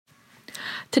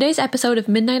Today's episode of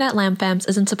Midnight at LambFams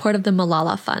is in support of the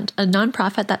Malala Fund, a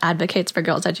nonprofit that advocates for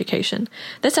girls' education.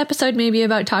 This episode may be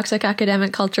about toxic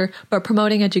academic culture, but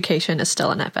promoting education is still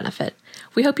a net benefit.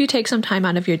 We hope you take some time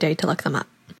out of your day to look them up.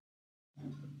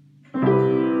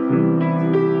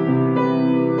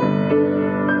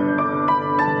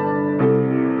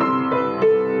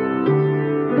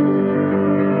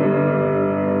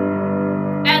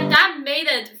 And that made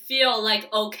it feel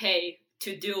like okay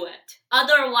to do it.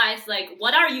 Otherwise, like,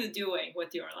 what are you doing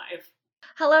with your life?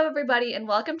 Hello, everybody, and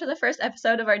welcome to the first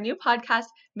episode of our new podcast,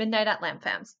 Midnight at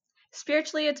LambFams.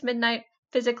 Spiritually, it's midnight.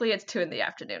 Physically, it's 2 in the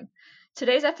afternoon.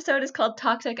 Today's episode is called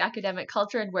Toxic Academic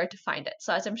Culture and Where to Find It.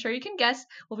 So as I'm sure you can guess,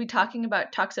 we'll be talking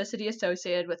about toxicity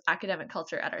associated with academic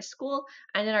culture at our school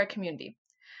and in our community.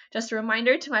 Just a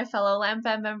reminder to my fellow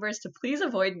LambFam members to please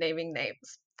avoid naming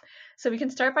names. So we can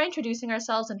start by introducing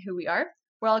ourselves and who we are.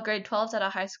 We're all grade 12s at a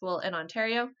high school in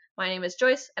Ontario. My name is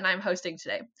Joyce, and I'm hosting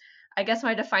today. I guess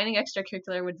my defining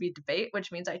extracurricular would be debate,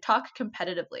 which means I talk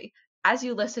competitively. As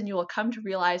you listen, you will come to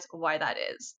realize why that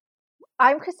is.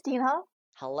 I'm Christina.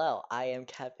 Hello, I am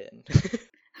Kevin.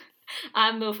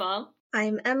 I'm Mufal.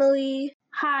 I'm Emily.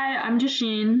 Hi, I'm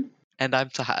Jasheen. And I'm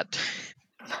Sahad.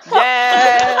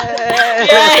 Yay!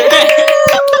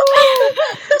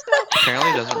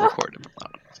 Apparently it doesn't record it.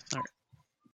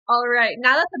 All right,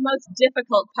 now that the most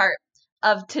difficult part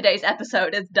of today's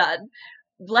episode is done,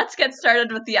 let's get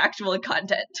started with the actual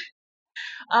content.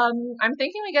 I'm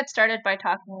thinking we get started by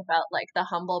talking about like the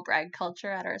humble brag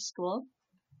culture at our school.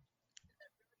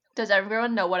 Does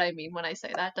everyone know what I mean when I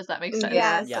say that? Does that make sense?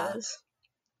 Yeah, it Yeah. does.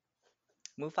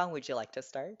 Mufang, would you like to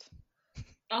start?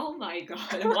 Oh my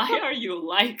god, why are you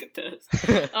like this?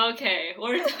 Okay,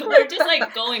 we're just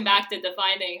like going back to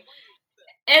defining,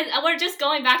 and we're just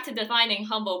going back to defining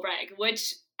humble brag,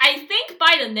 which I think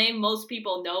by the name most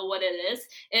people know what it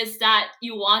is that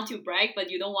you want to brag,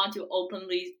 but you don't want to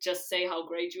openly just say how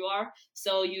great you are,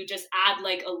 so you just add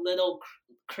like a little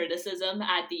criticism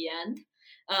at the end.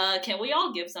 Can we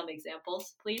all give some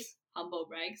examples, please? Humble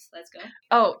brags, let's go.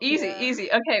 Oh, easy, Yeah.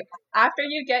 easy. Okay, after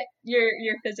you get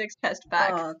your physics test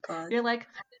back, Oh god. you're like,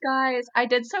 guys, I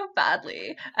did so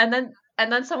badly, and then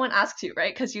someone asks you,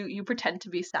 right? Because you pretend to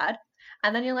be sad,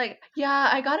 and then you're like, yeah,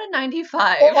 I got a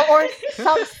 95. Or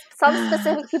some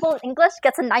specific people in English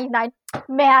gets a 99.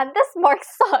 Man, this mark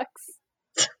sucks.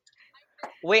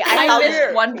 Wait, I I thought missed we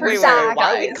were... 1%, Wait,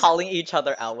 why are we guys. calling each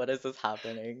other out? What is this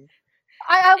happening?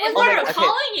 I And was we're okay.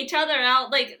 calling each other out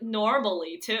like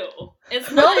normally too. It's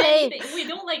No not names. anything. We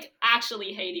don't like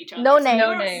actually hate each other. No so names.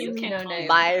 No you names, can no call names. each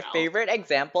My other out. favorite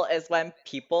example is when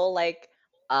people like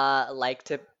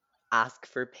to ask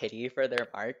for pity for their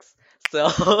marks. So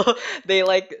they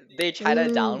try to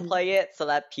downplay it so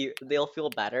that they'll feel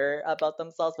better about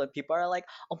themselves when people are like,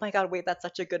 "Oh my god, wait, that's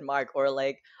such a good mark," or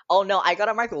like, "Oh no, I got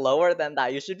a mark lower than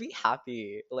that. You should be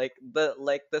happy." Like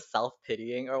the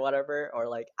self-pitying or whatever, or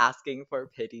like asking for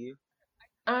pity.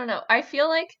 I don't know. I feel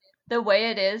like the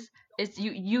way it is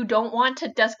you don't want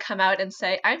to just come out and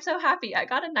say, I'm so happy, I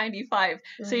got a 95.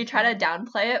 So you try to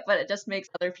downplay it, but it just makes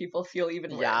other people feel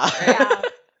even worse. Yeah. Right? Yeah.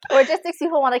 Or just makes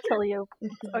people want to kill you.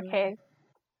 Mhm. Okay.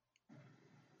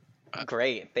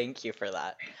 Great, thank you for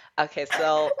that. Okay,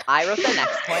 so I wrote the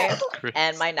next point,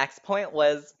 and my next point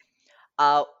was,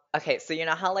 okay, so you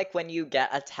know how like when you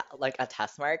get a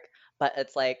test mark, but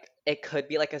it's like it could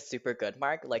be like a super good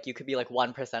mark, like you could be like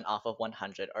 1% off of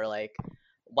 100, or like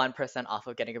 1% off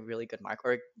of getting a really good mark,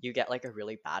 or you get like a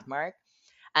really bad mark,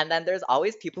 and then there's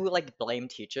always people who like blame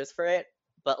teachers for it,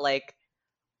 but like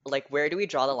where do we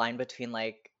draw the line between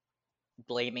like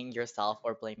blaming yourself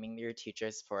or blaming your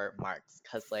teachers for marks?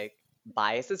 Because like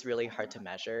bias is really hard to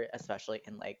measure, especially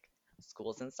in like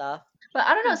schools and stuff. But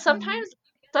I don't know, sometimes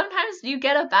you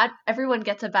get everyone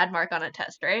gets a bad mark on a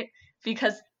test, right?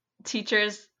 Because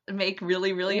teachers make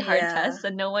really, really hard Yeah. tests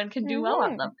and no one can do well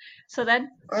on Mhm. them. So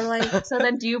then Or like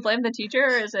do you blame the teacher,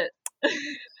 or is it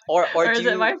Or Or do is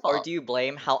it my you or fault? do you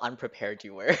blame how unprepared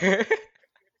you were?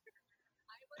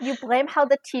 You blame how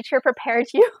the teacher prepared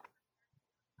you.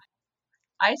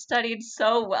 I studied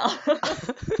so well.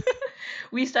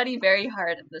 We study very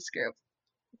hard in this group.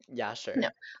 Yeah, sure. No.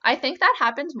 I think that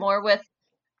happens more with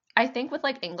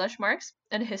like English marks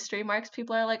and history marks.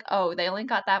 People are like, oh, they only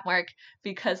got that mark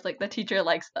because like the teacher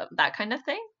likes them, that kind of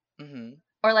thing. hmm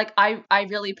Or like I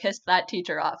really pissed that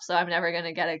teacher off, so I'm never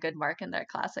gonna get a good mark in their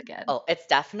class again. Oh, it's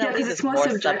definitely 'cause the it's more more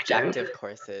subjective. subjective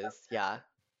courses. Yeah.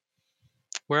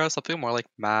 Whereas something more like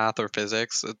math or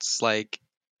physics, it's like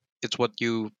it's what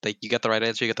you like. You get the right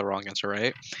answer, you get the wrong answer,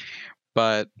 right?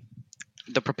 But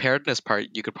the preparedness part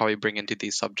you could probably bring into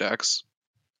these subjects.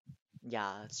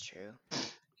 Yeah, that's true.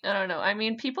 I don't know. I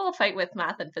mean, people fight with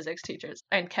math and physics teachers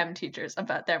and chem teachers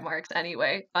about their marks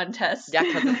anyway on tests. Yeah,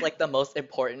 because it's like the most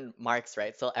important marks,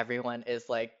 right? So everyone is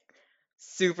like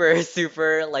super,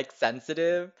 super like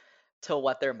sensitive to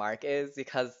what their mark is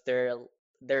because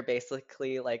they're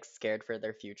basically like scared for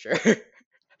their future.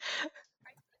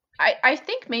 I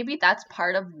think maybe that's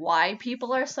part of why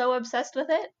people are so obsessed with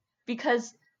it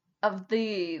because of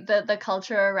the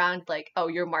culture around like, oh,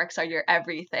 your marks are your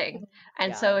everything.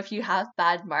 And so Yeah. if you have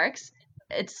bad marks,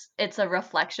 it's a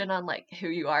reflection on like who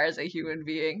you are as a human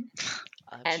being.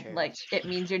 And True. like it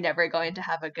means you're never going to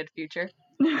have a good future,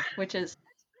 which is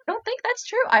I don't think that's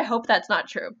true. I hope that's not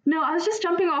true. No, I was just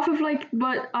jumping off of like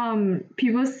what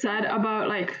people said about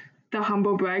like the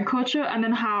humble brag culture and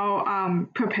then how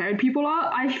prepared people are.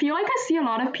 I feel like I see a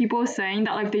lot of people saying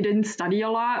that like they didn't study a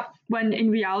lot when in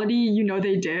reality, you know,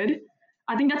 they did.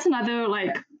 I think that's another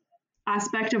like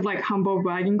aspect of like humble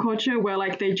bragging culture where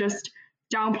like they just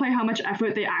downplay how much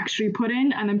effort they actually put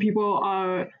in, and then people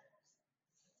are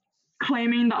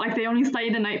claiming that like they only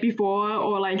studied the night before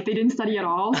or like they didn't study at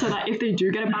all, so that if they do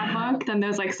get a bad mark, then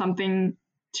there's like something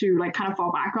to like kind of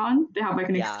fall back on. They have like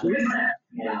an Yeah. excuse.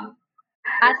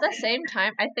 At the same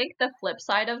time, I think the flip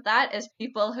side of that is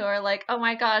people who are like, oh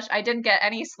my gosh, I didn't get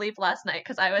any sleep last night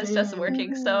because I was just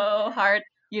working so hard,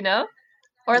 you know?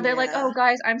 Or they're like, Yeah. oh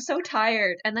guys, I'm so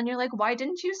tired. And then you're like, why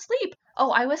didn't you sleep?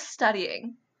 Oh, I was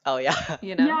studying, Oh yeah.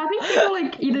 you know? Yeah, I think people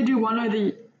like either do one or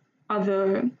the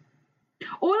other.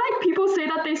 Or like people say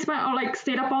that they spent or like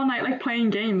stayed up all night like playing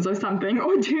games or something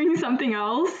or doing something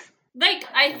else. Like,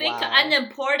 I think Wow. an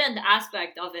important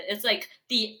aspect of it is like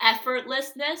the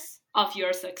effortlessness of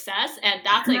your success, and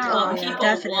that's like Yeah. what Yeah, people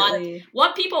want. definitely.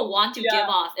 What people want to Yeah. give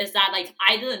off is that like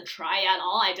I didn't try at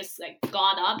all. I just like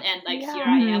got up and like Yeah. here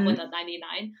I am with a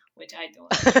 99, which I don't.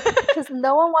 Because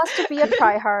no one wants to be a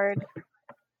tryhard.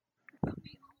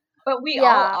 But we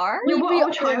Yeah. all are. Yeah, We we're all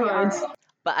are. tryhards.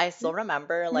 But I still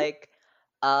remember like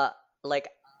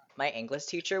my English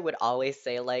teacher would always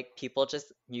say like people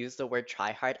just use the word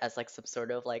try hard as like some sort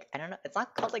of like I don't know, it's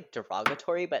not called like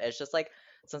derogatory, but it's just like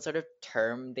some sort of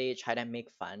term they try to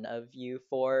make fun of you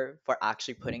for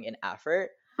actually putting in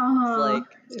effort. It's like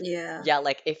Yeah. yeah,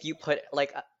 like if you put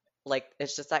like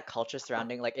it's just that culture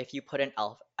surrounding like if you put in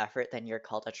effort then you're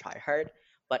called a tryhard.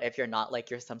 But if you're not, like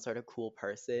you're some sort of cool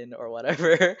person or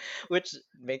whatever, which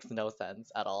makes no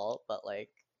sense at all. But like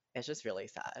it's just really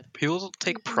sad. People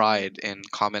take pride in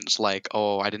comments like,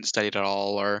 "Oh, I didn't study at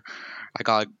all," or "I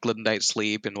got a good night's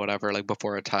sleep," and whatever, like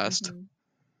before a test. Mhm.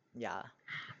 Yeah.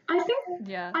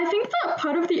 Yeah. I think that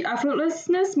part of the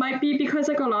effortlessness might be because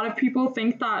like a lot of people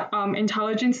think that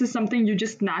intelligence is something you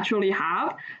just naturally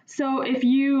have. So if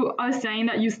you are saying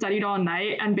that you studied all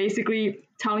night and basically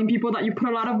telling people that you put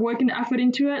a lot of work and effort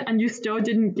into it and you still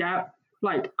didn't get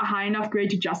like a high enough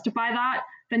grade to justify that,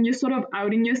 then you're sort of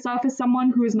outing yourself as someone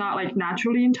who is not like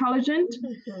naturally intelligent.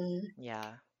 Mhm.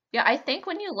 Yeah. Yeah, I think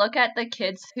when you look at the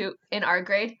kids who in our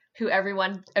grade, who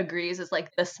everyone agrees is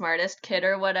like the smartest kid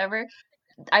or whatever,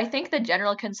 I think the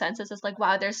general consensus is like,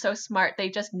 wow, they're so smart. They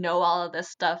just know all of this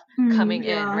stuff coming in,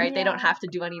 Yeah. right? They don't Yeah. have to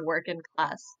do any work in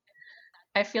class.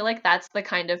 I feel like that's the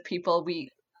kind of people we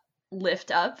lift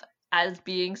up as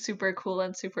being super cool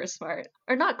and super smart.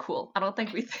 Or not cool. I don't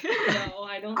think we No,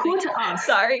 I don't Cool think. to us.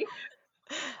 Sorry.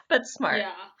 But smart.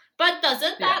 Yeah. But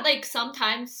doesn't Yeah. that like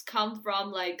sometimes come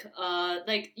from like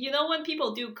you know when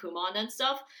people do Kumon and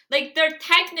stuff, like they're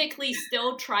technically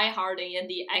still tryharding in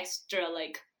the extra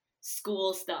like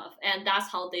school stuff, and that's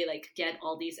how they like get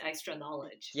all these extra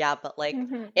knowledge. Yeah, but like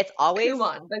Mhm. it's always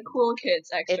Kumon, the cool kids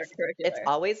it's extracurricular.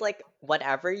 always like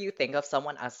whenever you think of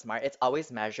someone as smart, it's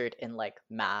always measured in like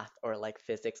math or like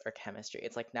physics or chemistry.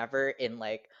 It's like never in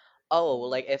like, oh,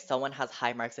 like if someone has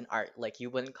high marks in art, like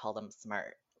you wouldn't call them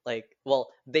smart. Like,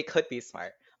 well, they could be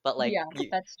smart, but like Yeah,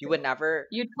 that's you true. would never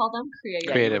You'd call them creative. yeah,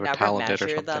 you Creative would or never talented or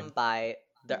measure them something. by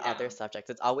their Yeah. other subjects.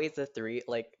 It's always the three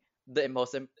like the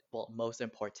most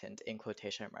important in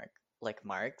quotation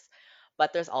marks.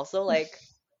 But there's also like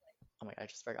oh my god, I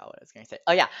just forgot what I was gonna say.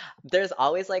 Oh yeah, there's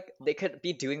always like they could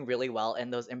be doing really well in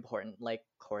those important like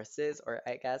courses or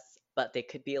I guess, but they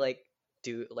could be like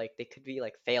they could be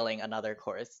like failing another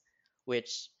course,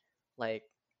 which like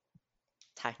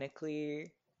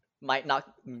technically might not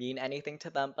mean anything to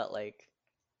them, but like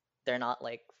they're not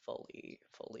like fully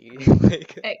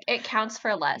like It counts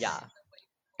for less yeah.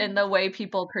 in the way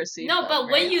people perceive No, them, but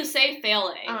when right? you say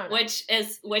failing, I don't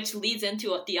know. which leads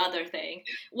into the other thing.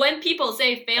 When people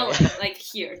say failing, yeah. like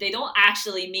here, they don't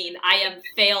actually mean I am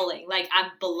failing, like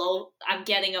I'm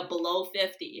getting a below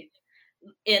 50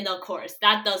 in a course.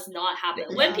 That does not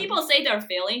happen. When Yeah. people say they're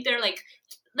failing, they're like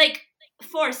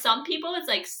for some people it's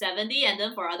like 70, and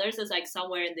then for others it's like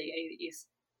somewhere in the 80s.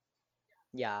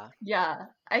 Yeah. Yeah,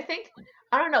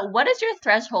 I don't know. What is your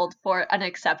threshold for an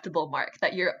acceptable mark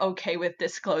that you're okay with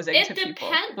disclosing It to people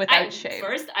depends. without shame?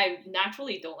 First, I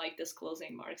naturally don't like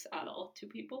disclosing marks at all to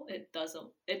people. It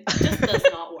just does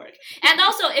not work. And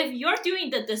also, if you're doing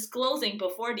the disclosing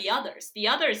before the others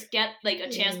get like a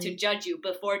chance to judge you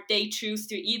before they choose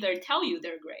to either tell you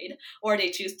their grade or they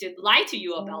choose to lie to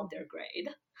you about their grade.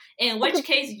 In which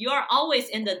case, you're always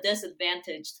in the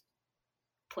disadvantaged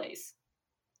place.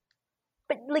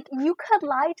 But like you could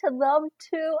lie to them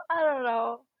too. I don't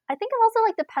know. I think it also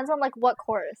like depends on like what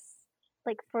course.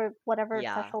 Like for whatever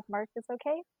Yeah. threshold mark is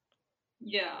okay.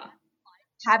 Yeah.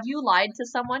 Have you lied to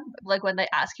someone like when they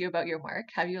ask you about your mark?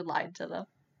 Have you lied to them?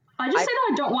 I just say that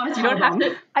I don't want to You tell don't have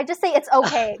them. to. I just say it's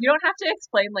okay. You don't have to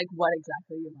explain like what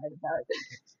exactly you lied about.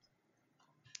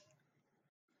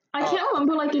 I can't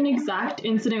remember like an exact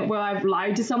incident where I've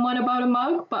lied to someone about a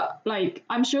mug, but like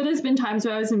I'm sure there's been times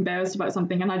where I was embarrassed about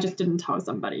something and I just didn't tell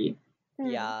somebody.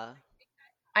 Yeah.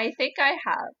 I think I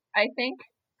have. I think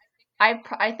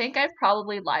I've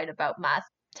probably lied about math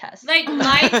tests. Like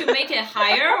lie to make it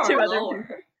higher To or other lower?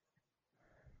 people.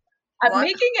 I'm Why-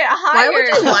 making it Why higher. would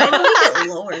you lie to make it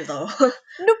lower though?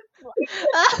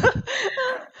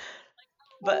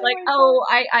 But Like, oh,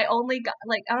 I only got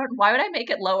like I don't. Why would I make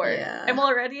it lower? Yeah. I'm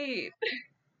already.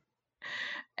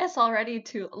 It's already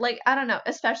too like I don't know,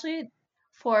 especially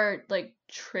for like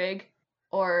trig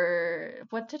or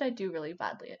what did I do really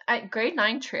badly in? Grade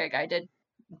 9 trig I did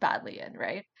badly in,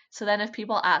 right? So then if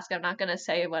people ask, I'm not gonna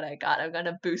say what I got. I'm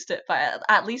gonna boost it by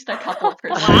at least a couple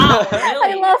percent. Wow, I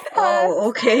really? love that. Oh,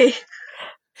 okay.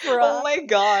 oh Bruh. my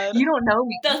god. You don't know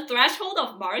me. The threshold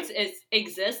of marks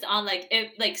exists on like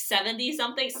if like 70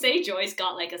 something. Say Joyce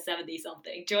got like a 70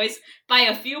 something. Joyce by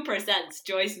a few percents.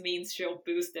 Joyce means she'll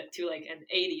boost it to like an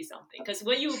 80 something. Because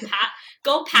when you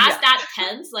go past Yeah. that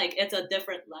tens, like it's a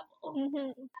different level.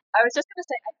 Mhm. I was just gonna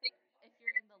say I think if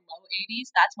you're in the low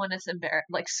 80s, that's when it's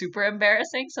like super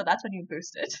embarrassing. So that's when you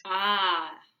boost it. Ah,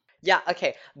 Yeah,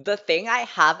 okay. The thing I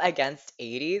have against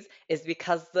 80s is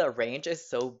because the range is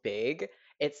so big,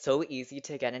 it's so easy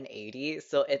to get an 80.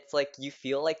 So it's like you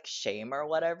feel like shame or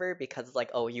whatever because it's like,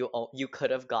 oh, you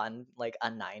could have gotten like a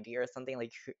 90 or something.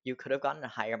 Like you could have gotten a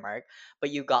higher mark,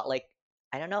 but you got like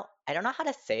I don't know how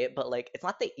to say it, but like it's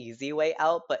not the easy way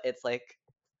out, but it's like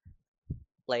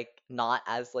not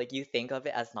as like you think of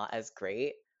it as not as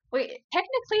great. Wait,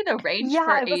 technically the range Yeah,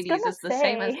 for I was 80s gonna is the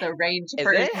same as say. the range Is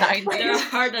for it? 90s. there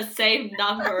are the same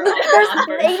number of There's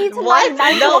numbers. 80 to What?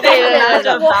 99 No, ranges.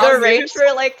 no. The Values. range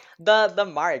for like the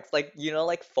marks, like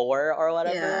like 4 or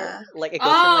whatever. Yeah. Like it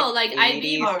goes from Oh, like like IB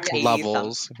 80 marks. to 80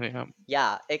 Levels. Yeah.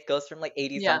 Yeah, it goes from like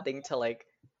 80 Yeah. something to like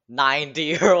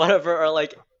 90 or whatever, or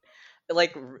like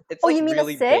it's Oh, like you mean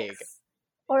really a 6? big.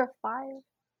 Or a 5?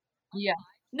 Yeah.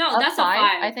 No, A that's five? a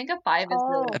 5. I think a 5 is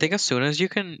really. Oh. I think as soon as you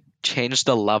can change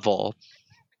the level,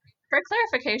 For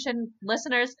clarification,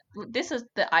 listeners, this is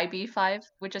the IB 5,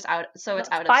 which is out, so it's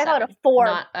No, out of 5 7, out of 4.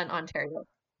 not an Ontario,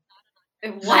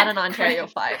 What? not an Ontario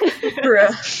 5.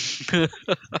 Bruh.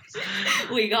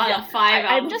 We got Yeah, a 5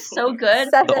 out I'm of just 4. so good.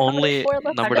 7 the out of only 4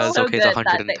 left number to that go. is So okay is good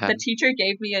that the 110. teacher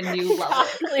gave me a new level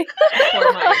Exactly.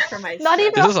 for my Not skill.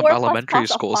 even This a is some 4 plus elementary plus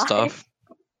a school 5. stuff.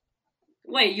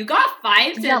 Wait, you got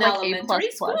 5s Yeah, in like A++.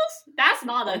 elementary schools? That's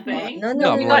not a thing. No,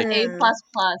 No, We but got like A++,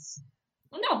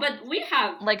 No, but we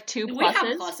have like 2 we have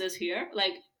pluses. pluses here.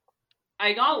 Like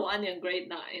I got 1 in grade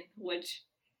 9, which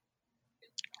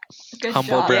Good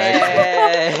humble job. brag.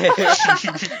 Yay!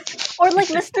 Or like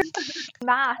Mr.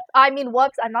 Math. I mean,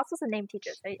 whoops, I'm not supposed to name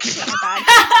teachers, right? It's my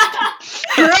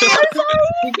bad.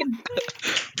 We can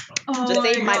Oh Just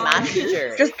say my God. math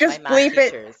teacher. Just My math bleep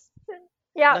it. teachers.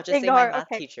 Yeah, No, just say ignore. my math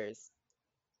Okay. teachers.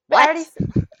 I What? already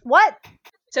What?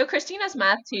 So Christina's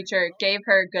math teacher gave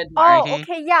her good marks. Oh,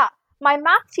 okay, yeah. My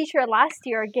math teacher last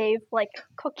year gave like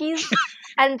cookies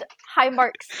and high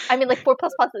marks. I mean, like 4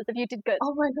 plus pluses if you did good.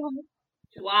 Oh my god.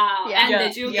 wow. Yeah. And Yeah.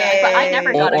 did you Yeah. get But I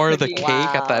never got a Or the cookie.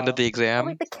 cake at the end of the Wow. exam.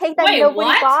 Like the cake that Wait, nobody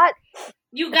what? got.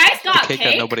 You guys The got cake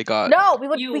that cake? nobody got. No, we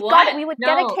would You we what? got we would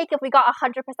get a No. cake if we got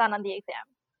 100% on the exam.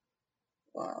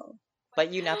 Wow.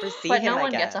 But you never see But him no one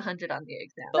again. gets 100 on the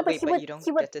exam. But No, but wait, he but would- you don't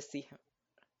he would- get to see him.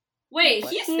 Wait,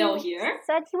 What? he's He still here?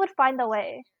 said he would find a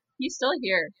way. He's still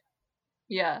here.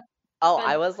 Yeah. Oh, But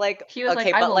I was like, He was like,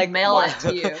 okay, "I but will like, mail why- it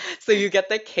to you." So you get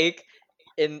the cake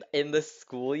in the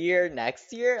school year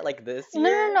next year, like this No,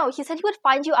 year? no, no. He said he would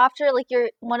find you after like your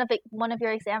one of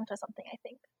your exams or something. I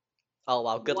think. Oh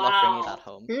wow, good luck bringing Wow. that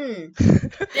home. Hmm.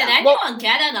 Did anyone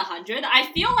get an 100?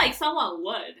 I feel like someone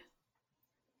would.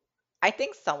 I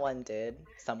think someone did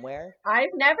somewhere. I've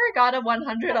never got a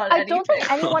 100 on I anything. don't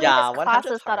think anyone Yeah, in this 100 class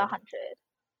 's got hard. 100.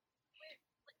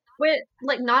 With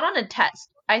like not on a test.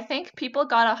 I think people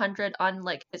got 100 on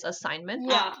like his assignment.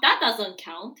 Yeah. That doesn't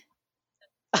count.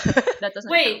 That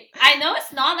doesn't Wait, I know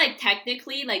it's not like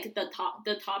technically like the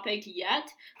topic yet,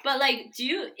 but like do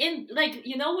you in like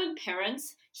you know when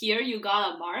parents hear you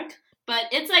got a mark, but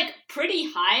it's like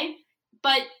pretty high,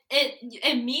 but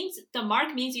it means the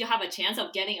mark means you have a chance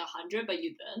of getting 100, but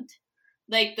you didn't.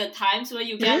 Like the times where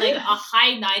you get like a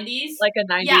high 90s, like a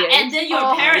 98. yeah, and then your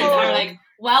Oh. parents are like,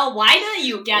 well, why didn't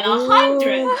you get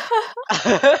 100?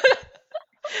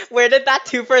 Where did that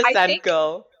 2% think-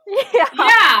 go? Yeah.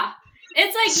 Yeah,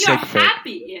 it's like you're Sick fake.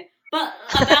 happy, but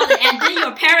about it, and then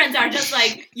your parents are just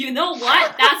like, you know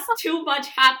what? That's too much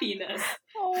happiness.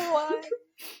 Oh my.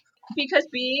 Because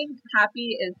being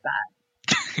happy is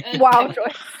bad. Wow, Joy.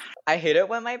 I hate it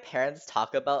when my parents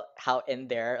talk about how in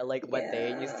their like when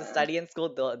they used to study in school,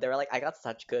 they were like, I got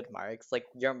such good marks. Like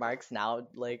your marks now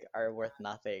like are worth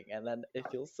nothing, and then it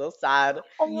feels so sad,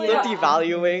 Oh my so Yeah. god.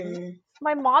 devaluing.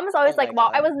 My mom is always Oh my like,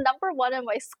 wow, I God. was #1 in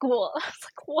my school. I was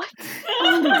like, what?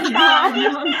 Oh my god,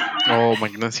 yeah. Oh my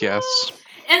goodness, yes.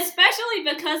 Especially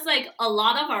because like a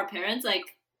lot of our parents like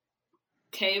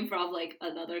came from like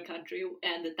another country,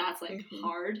 and that's like Mhm.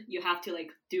 hard. You have to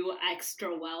like do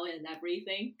extra well in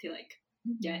everything to like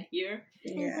get here.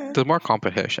 Yeah. There's more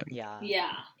competition. Yeah.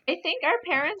 Yeah. I think our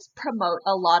parents promote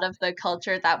a lot of the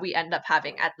culture that we end up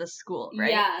having at the school,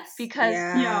 right? Yes. Because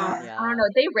Yeah. Yeah. I don't know,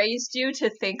 they raised you to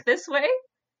think this way,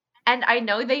 and I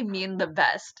know they mean the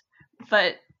best,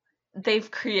 but they've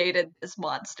created this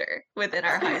monster within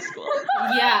our high school.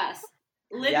 Yes.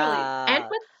 Literally. Yeah.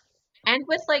 And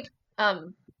with like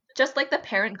just like the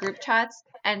parent group chats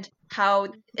and how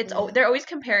it's they're always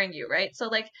comparing you, right? So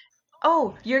like,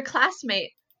 oh, your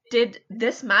classmate did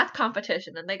this math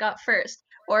competition and they got first,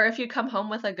 or if you come home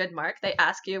with a good mark, they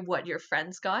ask you what your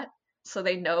friends got, so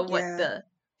they know what Yeah.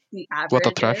 the average What the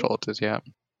is. threshold is, yeah.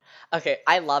 Okay,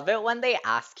 I love it when they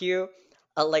ask you,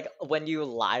 like, when you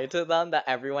lie to them that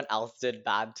everyone else did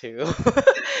bad too.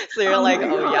 So you're Oh like, my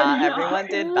oh God, yeah, yeah. everyone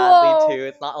did Whoa. badly too.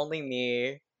 It's not only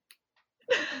me.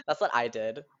 That's what I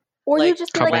did. Or you Like,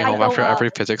 just be Coming like, I home go after up. every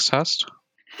physics test.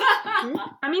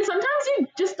 I mean, sometimes you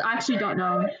just actually don't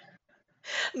know.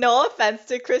 No offense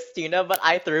to Christina, but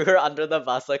I threw her under the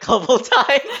bus a couple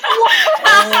times.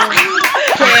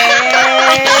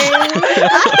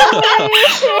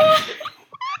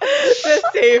 To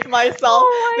save myself,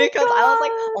 Oh my because I was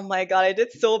like, God. oh my god, I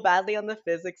did so badly on the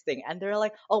physics thing, and they're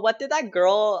like, oh, what did that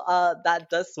girl that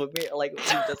does swimming, like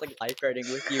who does like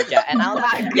lifeguarding with you get? And I was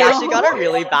like, That yeah, she girl. got a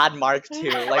really bad mark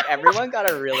too. Like everyone got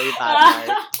a really bad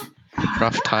mark.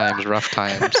 Rough times, rough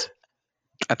times.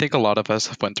 I think a lot of us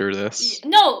have went through this.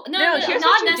 No, here's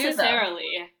not what you do, though.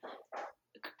 necessarily.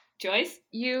 Joyce?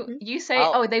 You say,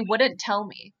 Oh. oh, they wouldn't tell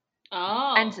me,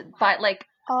 Oh. and but like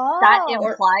Oh, that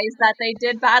implies that they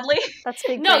did badly. that's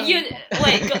big. No, brain. you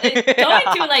wait.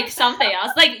 Going to like something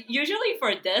else. Like usually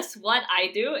for this, what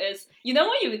I do is, you know,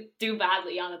 when you do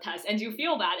badly on a test and you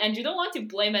feel bad and you don't want to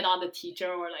blame it on the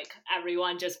teacher or like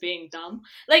everyone just being dumb.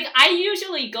 Like I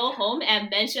usually go home and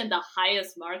mention the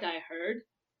highest mark I heard.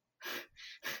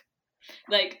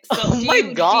 Like so. Oh do my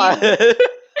you- god.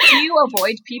 Do you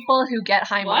avoid people who get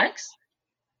high What? marks?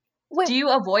 Wait, Do you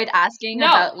avoid asking No,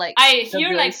 about like I the hear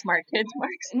really like smart kids'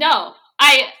 marks? no.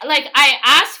 I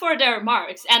ask for their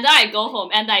marks and then I go home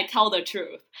and I tell the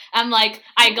truth. I'm like,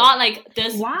 I got like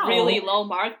this Wow. really low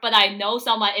mark, but I know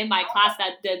someone in my class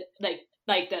that did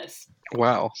like this.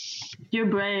 Wow. You're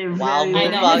brave. Wow, very I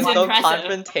move know, on, it's so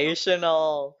impressive.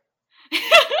 confrontational.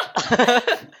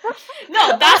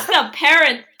 No, that's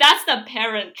the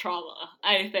parent trauma,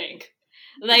 I think.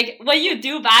 Like when you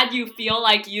do bad, you feel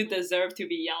like you deserve to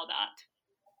be yelled at.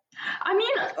 I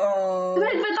mean, Oh.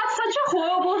 but that's such a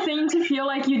horrible thing to feel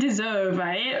like you deserve,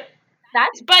 right?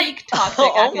 That's But peak toxic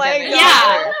Oh my academic.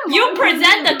 yeah, God. you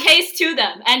present the case to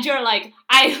them, and you're like,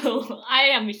 I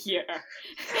am here.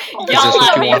 Oh This is Yell what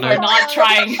at you me wanted. for not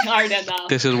trying hard enough.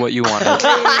 This is what you wanted.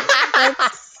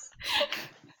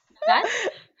 That's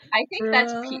I think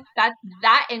that's Bruh. peak.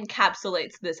 That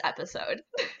encapsulates this episode.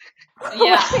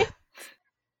 Yeah.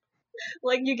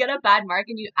 Like you get a bad mark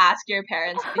and you ask your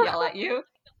parents to yell at you.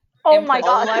 oh my implicit-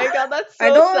 Oh god. my god, that's I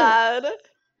so don't- sad.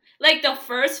 Like the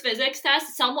first physics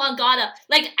test, someone got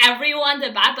everyone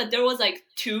did bad, but there was like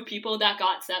 2 people that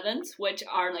got 7s, which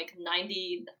are like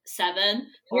 97.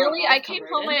 or Really, above I came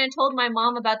home converted. and told my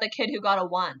mom about the kid who got a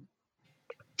 1.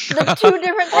 The 2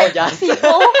 different Oh types yes. of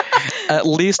people. At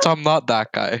least I'm not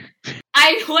that guy.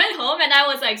 I went home and I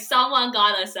was like, someone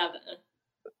got a 7.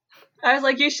 I was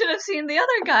like, you should have seen the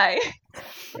other guy.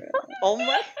 Oh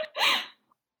my.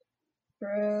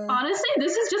 Bruh. Honestly,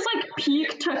 this is just like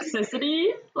peak toxicity.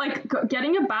 Like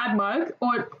getting a bad mug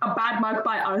or a bad mug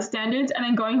by our standards, and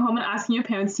then going home and asking your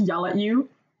parents to yell at you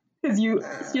because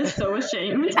you're so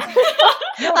ashamed.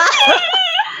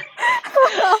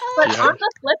 But Yeah. on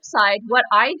the flip side, what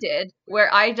I did,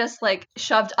 where I just like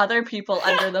shoved other people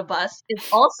under the bus, is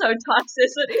also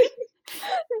toxicity.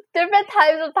 Different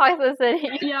types of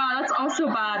toxicity. Yeah, that's also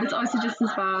bad. It's also just as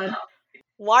bad.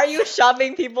 Why are you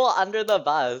shoving people under the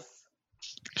bus?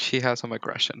 She has some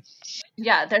aggression.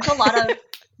 Yeah, there's a lot of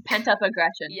pent up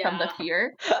aggression from the Yeah.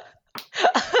 fear.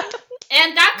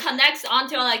 And that connects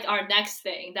onto like our next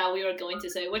thing that we were going to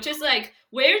say, which is like,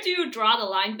 where do you draw the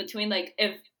line between like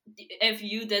if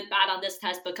you did bad on this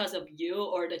test because of you,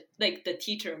 or the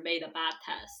teacher made a bad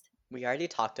test? We already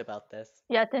talked about this.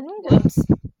 Yeah, didn't we just... Whoops.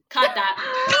 Cut that.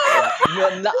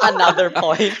 Another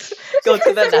point. Go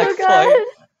to the So next good. point.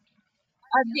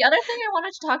 The other thing I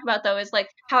wanted to talk about though is like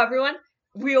how everyone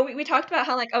we talked about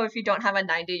how like, oh, if you don't have a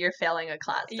 90 you're failing a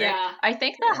class, right? Yeah. I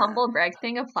think the humble brag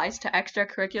thing applies to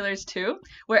extracurriculars too,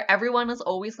 where everyone is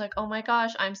always like, oh my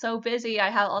gosh, I'm so busy, I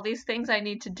have all these things I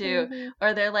need to do. Mhm.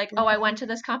 Or they're like, oh, I went to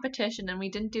this competition and we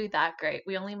didn't do that great,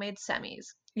 we only made semis,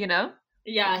 you know?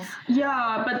 Yes.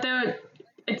 Yeah, but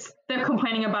they're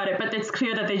complaining about it, but it's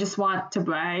clear that they just want to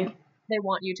brag. They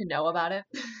want you to know about it.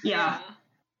 Yeah.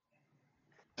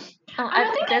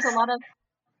 I think there's a lot of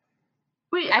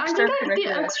Wait, I think like the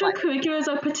Extracurriculars, like- extracurriculars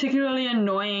are particularly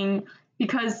annoying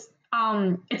because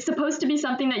it's supposed to be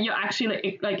something that you're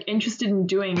actually like interested in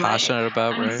doing, right? Passionate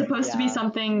about, And it's right? supposed to be Yeah.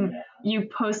 something you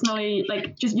personally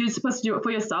like. Just you're supposed to do it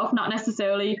for yourself, not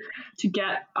necessarily to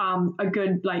get a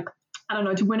good like, I don't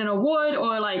know, to win an award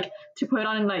or like to put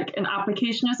on like an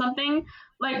application or something.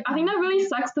 Like I think that really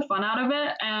sucks the fun out of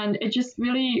it, and it just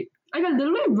really like I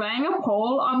literally rang a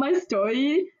poll on my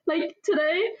story like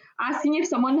today asking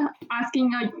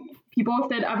like people if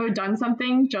they'd ever done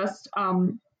something just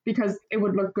because it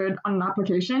would look good on an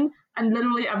application, and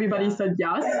literally everybody said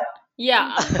yes.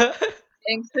 Yeah.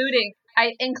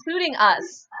 including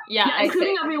us. Yeah. Yeah, I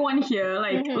including see. everyone here,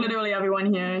 like Mhm. literally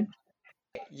everyone here.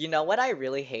 You know what I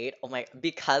really hate? Oh my,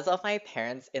 because of my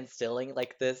parents instilling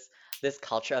like this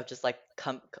culture of just like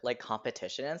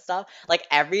competition and stuff. Like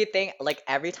everything, like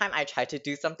every time I try to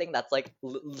do something that's like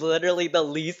literally the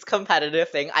least competitive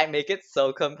thing, I make it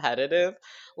so competitive.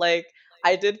 Like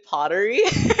I did pottery.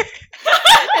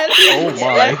 And Oh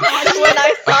my.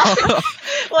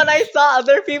 when I saw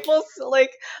other people's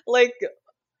like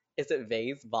is it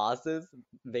vases?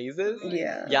 Yeah.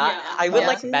 Yeah, Yeah. I would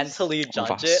like Vases? mentally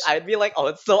judge it. Vase. I'd be like, oh,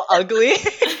 it's so ugly.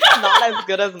 Not as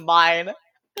good as mine. And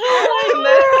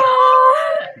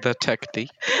The technique,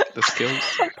 the skills.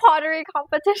 A pottery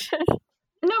competition.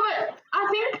 No, but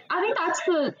I think that's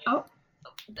the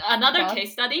Another Bob?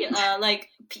 case study, like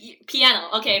piano.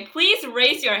 Okay, please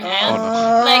raise your hand.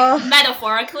 Uh, Like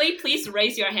metaphorically, please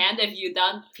raise your hand if you've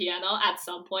done piano at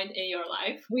some point in your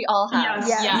life. We all have.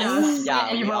 yes, Yes. yes.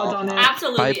 Yeah, We've we all all done it.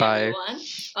 Absolutely Bye-bye. everyone.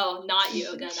 Oh, not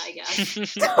you then, I guess.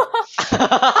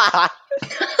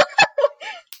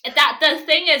 That the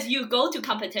thing is, you go to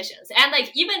competitions, and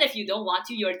like even if you don't want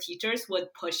to, your teachers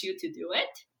would push you to do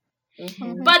it.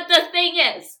 mhm. But the thing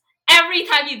is, every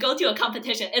time you go to a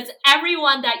competition, it's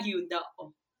everyone that you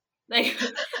know. Like,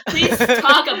 please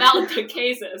talk about the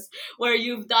cases where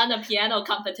you've done a piano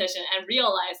competition and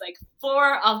realize like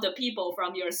 4 of the people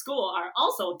from your school are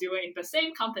also doing the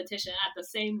same competition at the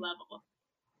same level.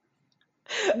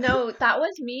 No, that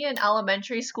was me in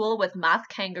elementary school with Math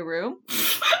Kangaroo.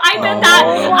 I did Oh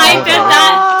that. my I did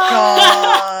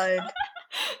that. God.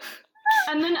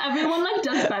 And then everyone like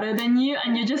does better than you,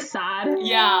 and you're just sad.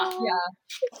 Yeah.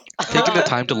 Taking the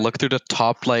time to look through the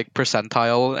top like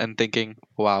percentile and thinking,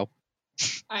 wow.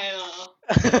 I know.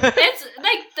 It's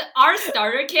like our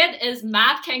starter kit is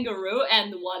Math Kangaroo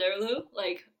and Waterloo.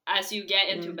 Like as you get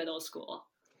into middle school.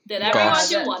 Did everyone Gauss.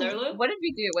 do Waterloo? What did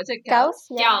we do? Was it Gauss?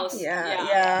 Gauss? Yeah. Gauss.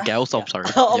 Yeah. Gauss, I'm sorry.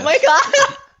 Oh Yes. my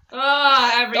god. Oh,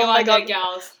 everyone Oh my God. did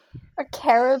Gauss. Or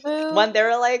caribou. when they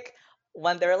were like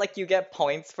you get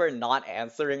points for not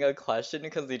answering a question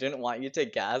because they didn't want you to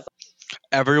guess.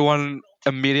 Everyone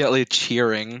immediately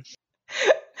cheering.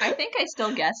 I think I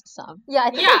still guessed some. Yeah, I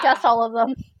think Yeah. I guessed all of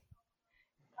them.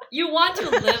 You want to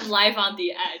live life on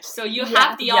the edge, so you Yeah.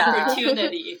 have the Yeah.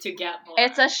 opportunity to get more.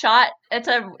 It's a shot. It's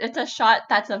a shot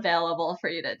that's available for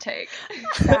you to take.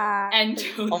 Sad. and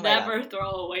you Oh my never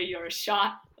throw away your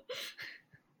shot.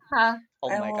 Huh? Oh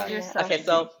I my won't. god. You're so Okay,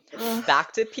 so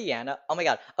back to piano. Oh my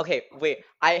god. Okay, wait.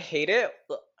 I hate it.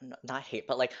 Not hate,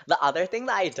 but like the other thing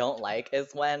that I don't like is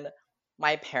when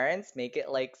my parents make it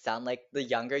like sound like the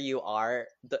younger you are,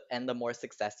 and the more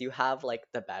success you have, like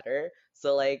the better.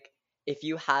 So like if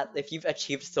you've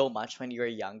achieved so much when you were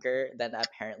younger, then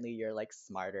apparently you're like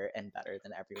smarter and better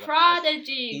than everyone else.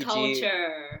 Prodigy E.g.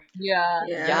 culture. Yeah.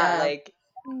 Yeah, Yeah. like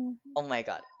Mhm. oh my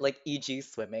god, like e.g.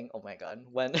 swimming. Oh my god,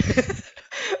 when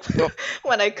Well,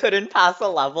 when I couldn't pass a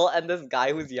level and this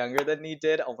guy who's younger than me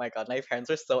did. Oh my god, my parents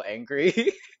are so angry.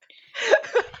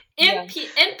 Yeah.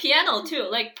 In piano too,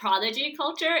 like prodigy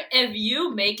culture, if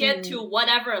you make it Mm. to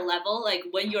whatever level, like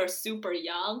when you're super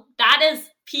young, that is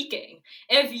peaking.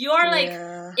 If you're like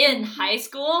Yeah. in high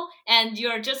school and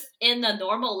you're just in a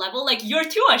normal level, like you're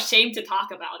too ashamed to talk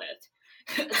about it.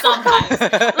 Sometimes,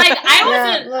 like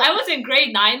I was in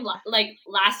grade 9 like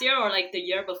last year or like the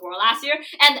year before last year,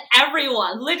 and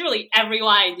literally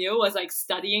everyone I knew was like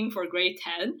studying for grade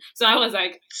 10. So I was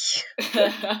like,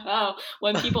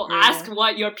 when people Yeah. ask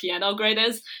what your piano grade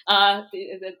is,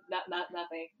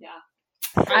 nothing. Yeah.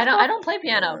 I don't play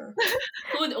piano.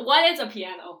 Yeah. What is a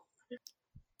piano?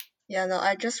 Yeah, no,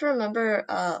 I just remember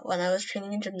when I was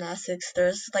training in gymnastics,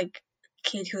 there's like a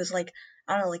kid who was like,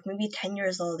 I don't know, like maybe 10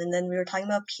 years old, and then we were talking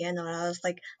about piano, and I was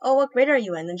like, oh, what grade are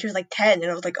you in? And she was like 10,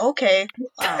 and I was like, okay,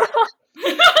 wow.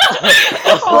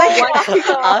 Oh, my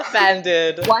God.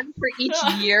 offended. One for each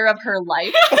year of her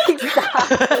life.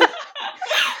 Exactly.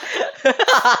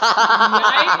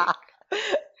 Right?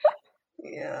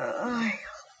 Yeah.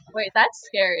 Wait, that's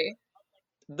scary.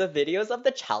 The videos of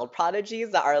the child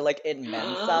prodigies that are like in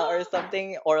Mensa or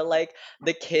something, or like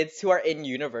the kids who are in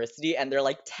university and they're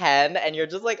like 10, and you're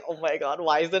just like, oh my god,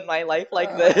 why isn't my life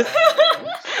like this?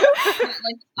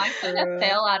 Like, I'm gonna True.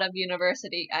 fail out of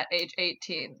university at age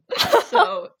 18.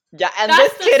 So Yeah, and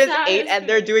That's this the kid is 8 saddest and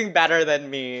they're thing. doing better than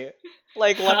me.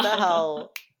 Like, what the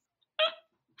hell?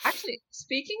 actually,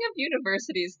 speaking of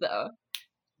universities though,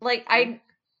 like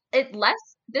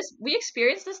we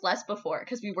experienced this less before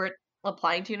because we weren't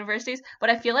applying to universities, but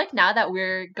I feel like now that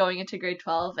we're going into grade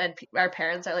 12 and our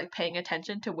parents are like paying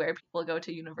attention to where people go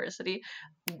to university,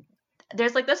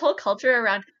 there's like this whole culture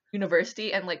around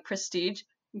university and like prestige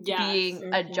Yes. being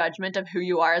a Mhm. judgment of who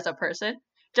you are as a person.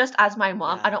 Just as my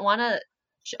mom, Yeah. I don't want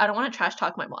to trash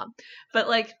talk my mom, but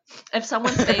like if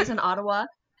someone stays in Ottawa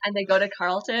and they go to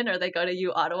Carleton or they go to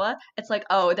U Ottawa, it's like,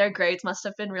 oh, their grades must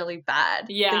have been really bad.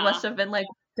 They Yeah. must have been like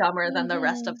dumber than the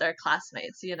rest Mhm. of their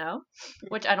classmates, you know?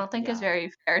 Which I don't think is Yeah.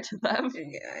 very fair to them.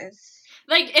 Yeah, it's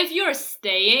Like if you're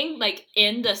staying like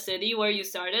in the city where you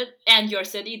started and your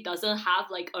city doesn't have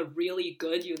like a really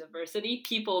good university,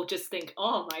 people just think,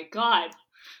 oh my god,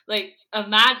 like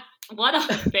what a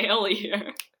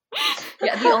failure.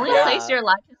 Yeah, the only place Yeah. you're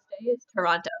allowed to stay is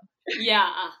Toronto,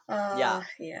 Yeah. Yeah.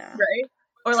 yeah. right?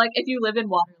 Or like if you live in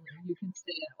Waterloo, you can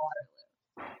stay at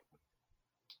Waterloo.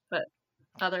 But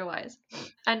otherwise,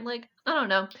 and like I don't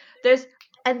know,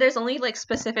 there's only like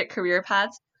specific career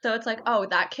paths. So it's like, oh,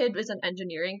 that kid was an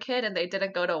engineering kid and they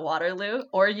didn't go to Waterloo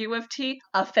or U of T,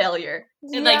 a failure.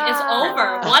 And like it's over.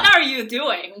 Yeah. What are you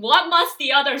doing? What must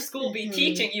the other school be Mhm.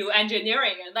 teaching you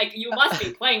engineering? And like you must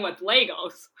be playing with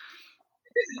Legos.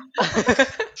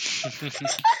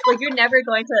 Like you're never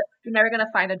gonna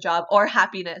find a job or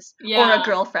happiness or Yeah. a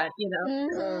girlfriend, you know?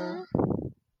 Mhm.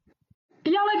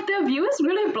 Yeah, like the view is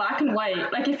really black and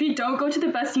white. Like if you don't go to the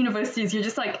best universities, you're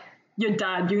just like you're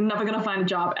dead. You're never gonna find a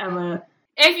job ever.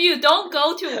 If you don't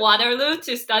go to Waterloo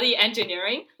to study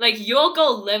engineering, like you'll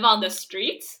go live on the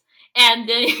streets and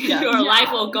then Yeah. your life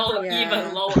Yeah. will go Yeah.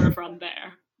 even lower from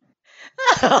there.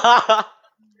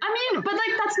 I mean, but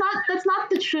like that's not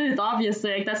the truth.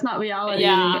 Obviously, like that's not reality.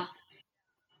 Yeah.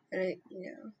 Right,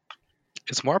 yeah.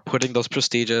 It's more putting those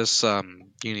prestigious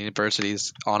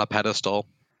universities on a pedestal.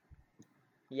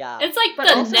 Yeah. It's like But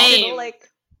the also- name like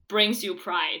brings you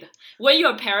pride. When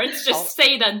your parents just Oh.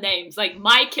 say the names, like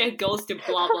my kid goes to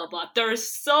blah blah blah, they're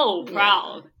so Yeah.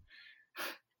 proud.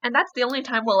 And that's the only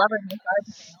time we'll ever make our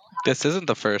This isn't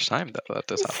the first time that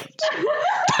this happens.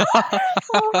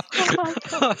 Oh my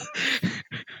God.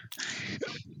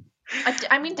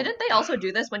 I mean, didn't they also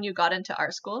do this when you got into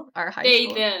our school, our high They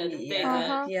school? did. They Yeah. did.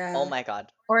 Uh-huh. Yeah. oh my god.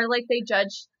 Or like they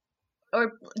judge,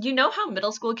 or you know how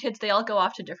middle school kids, they all go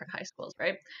off to different high schools,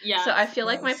 right? Yeah. So I feel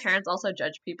like my Yes. parents also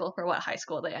judge people for what high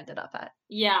school they ended up at.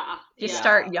 Yeah. You yeah.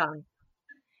 start young.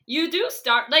 You do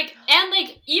start like, and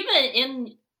like even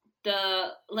in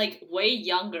the like way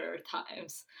younger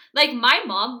times, like my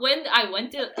mom, when I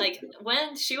went to like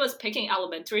when she was picking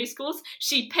elementary schools,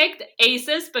 she picked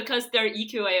ACES because their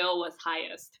EQAO was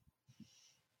highest.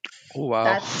 Oh wow.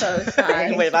 That's so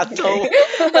sad. Wait, that's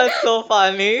so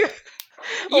funny.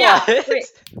 Yeah. What? Wait.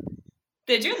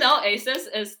 Did you know ACES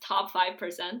is top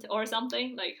 5% or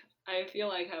something? Like I feel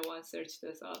like I want to search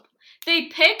this up. They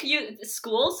pick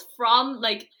schools from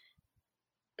like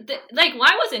when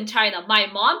I was in China, my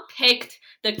mom picked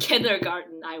the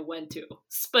kindergarten I went to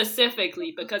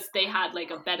specifically because they had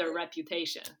like a better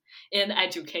reputation in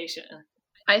education.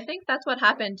 I think that's what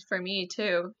happened for me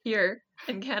too here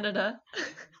in Canada.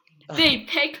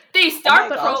 They start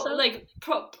my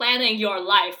God. planning your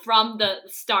life from the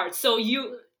start. So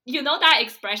you know that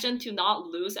expression to not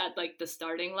lose at like the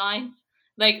starting line?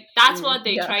 Like that's what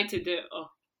they try to do.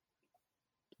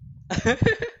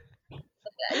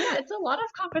 Yeah, it's a lot of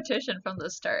competition from the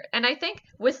start. And I think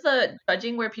with the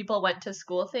judging where people went to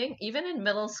school thing, even in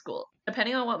middle school,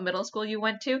 depending on what middle school you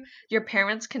went to, your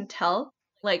parents can tell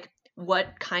like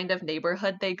what kind of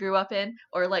neighborhood they grew up in,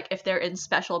 or like if they're in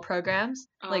special programs,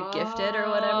 like gifted or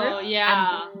whatever. Oh,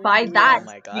 yeah. And by that, Oh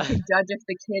my you God. can judge if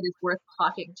the kid is worth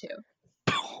talking to.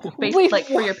 Wait, Based, like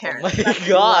for what? your Oh parents, my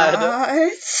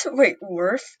God. What? Wait,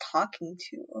 worth talking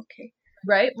to? Okay.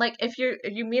 right? Like if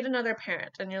you meet another parent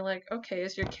and you're like, okay,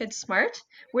 is your kid smart?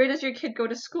 Where does your kid go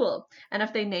to school? And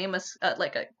if they name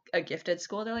a gifted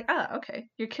school, they're like, ah, okay,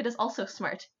 your kid is also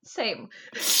smart. Same.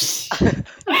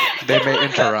 They may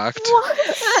interact. What?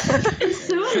 It's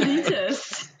so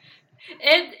elitist.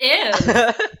 It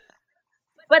is.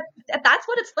 But that's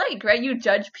what it's like, right? You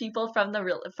judge people from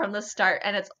the start,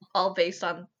 and it's all based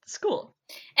on school.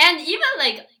 And even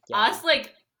like Yeah. us,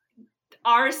 like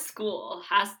our school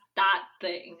has that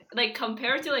thing. Like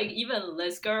compared to like even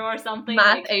Lisker or something,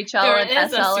 Math, like, HL, there and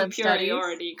is SL a and studies.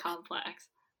 superiority complex.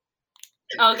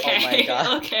 Okay, Oh my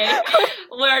God. okay.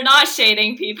 We're not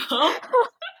shading people.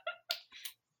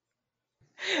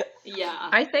 Yeah.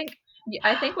 I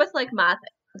think with like math,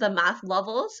 the math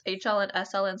levels, HL and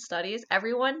SL and studies,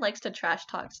 everyone likes to trash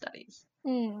talk studies.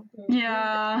 Mm.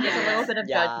 Yeah. There's a little bit of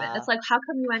judgment. Yeah. It's like, how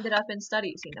come you ended up in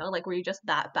studies? You know, like were you just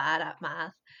that bad at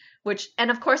math? And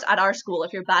of course, at our school,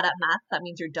 if you're bad at math, that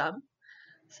means you're dumb.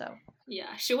 So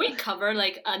Yeah. Should we cover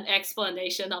like an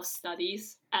explanation of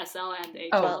studies, SL and HL?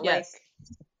 Oh, But yes.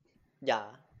 yeah.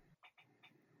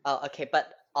 Oh, okay, but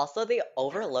also they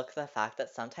overlook the fact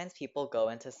that sometimes people go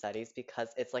into studies because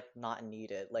it's like not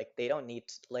needed. Like they don't need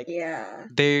like Yeah.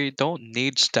 They don't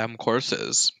need STEM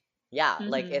courses. yeah,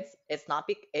 like Mhm. it's not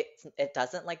it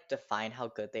doesn't like define how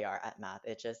good they are at math.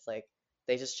 It just like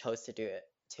they just chose to do it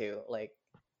too. Like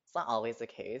it's not always the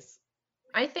case.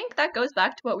 I think that goes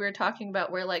back to what we were talking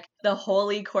about, where like the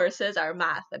holy courses are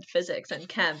math and physics and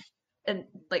chem, and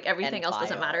like everything And else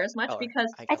doesn't bio. matter as much Or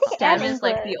because I I guess think not STEM and bio. is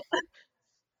like the English.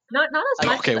 not as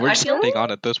much. Okay, we're I just feel staying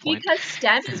on at this point. because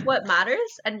STEM is what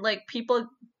matters, and like people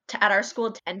at our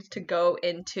school tend to go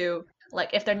into like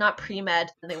if they're not pre-med,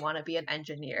 then they want to be an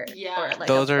engineer Yeah. or like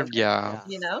Those a are programmer, yeah.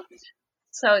 you know.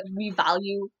 So we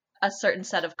value a certain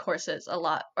set of courses a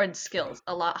lot, or skills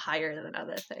a lot higher than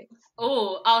other things.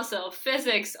 Oh, also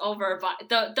physics over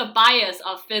the bias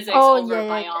of physics Oh, over yeah, yeah,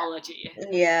 yeah. biology.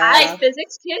 Yeah. As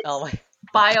physics kids, Oh my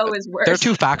bio is worse. There are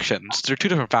two factions. There are two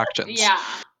different factions. Yeah.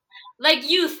 Like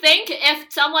you think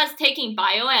if someone's taking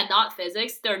bio and not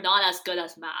physics, they're not as good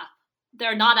as math.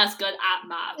 They're not as good at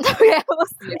math. Yeah,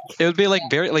 It would be like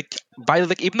very like by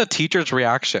like even the teacher's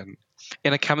reaction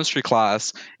in a chemistry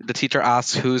class. The teacher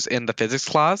asks who's in the physics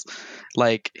class.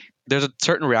 Like there's a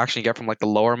certain reaction you get from like the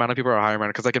lower amount of people or higher amount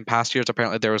because like in past years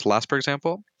apparently there was less, for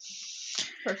example.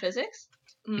 For physics.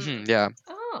 Mm. Yeah.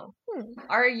 Oh, Hmm.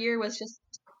 our year was just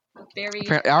very.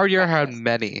 Apparently, our year had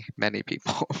reckless. many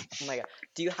people. oh my God.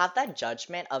 Do you have that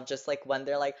judgment of just like when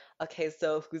they're like, okay,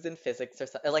 so who's in physics or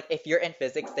something? Like if you're in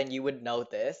physics, then you would know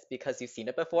this because you've seen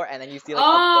it before, and then you see like,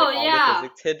 Oh, like all yeah. the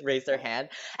physics kids raise their hand,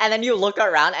 and then you look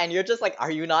around and you're just like,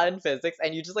 are you not in physics?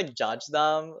 And you just like judge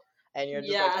them, and you're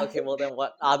just like, Yeah. okay, well then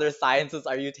what other sciences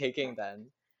are you taking then?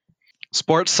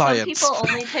 Sports Some science. people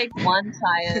only take one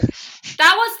science.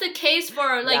 That was the case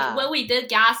for like Yeah. when we did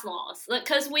gas laws,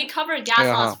 because we covered gas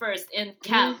Yeah. laws first in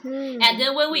chem, Mhm. and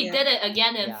then when we Yeah. did it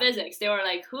again in Yeah. physics, they were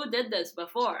like, "Who did this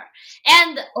before?"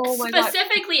 And Oh my God.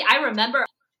 specifically, I remember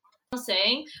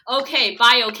saying, "Okay,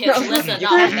 bio kids, No. listen You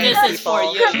up. can't name This is for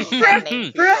people. you." You can't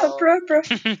name Bruh, people.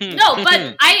 bruh. No,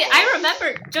 but I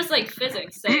remember just like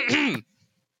physics saying,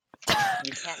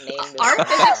 You can't name this. Our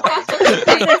physics class was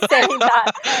Physics saying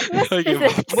that. Miss Okay,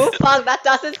 Physics. Mufang, that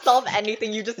doesn't solve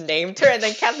anything. You just named her and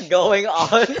then kept going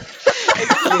on.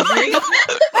 Excuse me.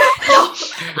 "No,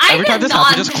 I Every time did this not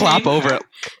happens, just clap name over her. it.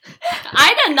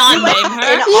 I did not name In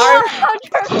her. our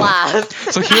 100%. class.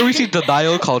 So here we see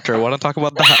denial culture. Want to talk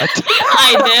about that?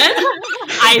 I did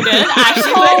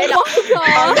actually." Oh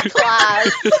my Our god.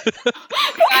 class.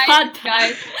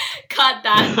 Guys, cut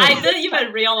that. I didn't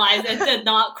even realize it did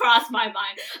not cross my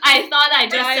mind. I thought I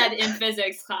just Guys. said in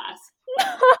physics class. in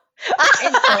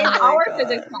Oh my our God.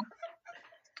 physics class.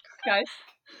 Guys,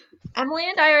 Emily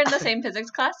and I are in the same physics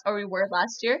class, or we were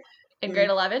last year in grade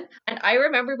 11. And I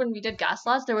remember when we did gas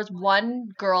laws, there was one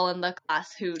girl in the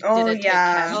class who Oh, didn't take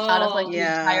yeah. chem out of like the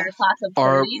Yeah. entire class of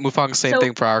Or 30. Mufang, same So-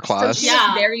 thing for our So class. she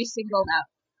Yeah. was very singled out.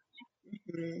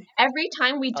 Mhm. Every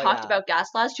time we Oh, talked yeah. about gas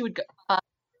laws, she would go.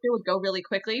 It would go really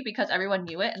quickly because everyone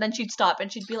knew it, and then she'd stop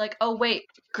and she'd be like, "Oh wait,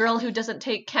 girl who doesn't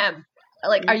take chem,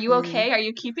 like, are you Mhm. okay? Are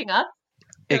you keeping up?"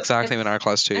 So Exactly in it's- our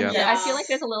class too, and yeah. I feel like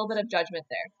there's a little bit of judgment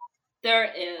there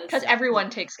There is. because Yeah.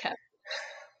 everyone takes chem.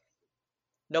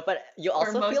 No, but you Or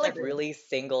also most feel like everyone. really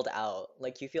singled out.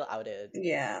 Like you feel outed.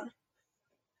 Yeah.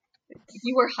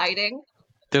 You were hiding.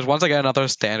 There's once again another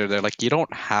standard there. Like, you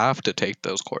don't have to take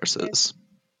those courses.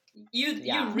 You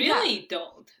Yeah. really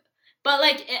don't. But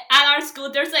like at our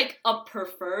school, there's like a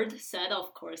preferred set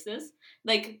of courses,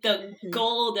 like the Mhm.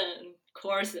 golden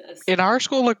courses. In our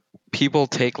school, like, people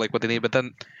take like what they need, but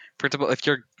then, for example, if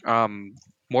you're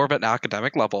more of an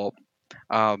academic level,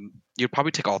 you'd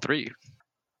probably take all three.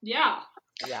 Yeah.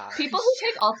 Yeah. People who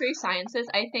take all three sciences,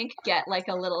 I think, get like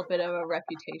a little bit of a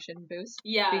reputation boost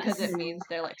Yeah. because it Mhm. means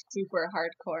they're like super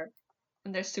hardcore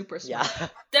and they're super smart. Yeah.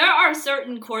 There are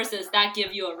certain courses that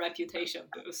give you a reputation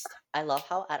boost. I love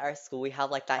how at our school we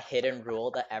have like that hidden rule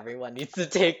that everyone needs to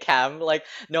take chem. Like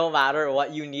no matter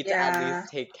what, you need to at Yeah.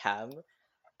 least take chem.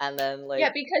 And then like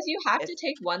Yeah, because you have to it's-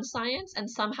 take one science, and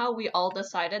somehow we all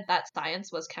decided that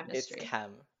science was it's chemistry.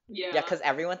 chem. Yeah. Yeah, because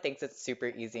everyone thinks it's super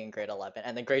easy in grade 11,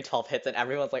 and then grade 12 hits, and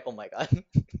everyone's like, "Oh my god,"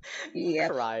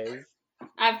 Yep. cries.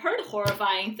 I've heard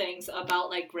horrifying things about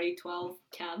like grade 12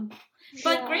 chem.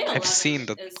 But Yeah. grade 11 I've seen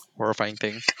the is horrifying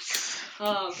thing.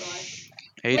 oh god.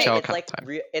 HL It's like time.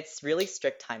 it's really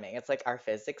strict timing. It's like our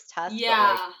physics test, but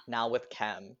Yeah. like now with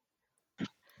chem.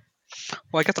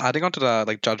 Well, I guess adding on to the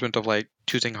like judgment of like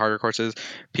choosing harder courses,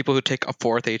 people who take a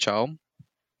fourth HL,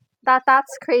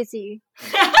 That's crazy.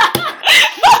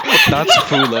 that's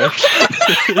foolish.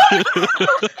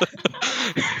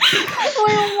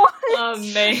 Wait, what?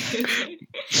 Amazing.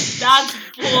 That's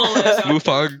foolish.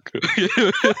 Mufang.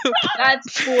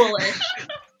 That's foolish.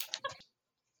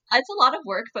 It's a lot of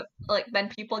work, but like then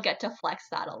people get to flex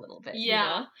that a little bit. you Yeah.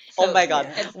 know? Oh So my god.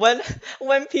 it's-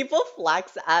 When people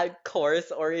flex at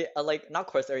course or like not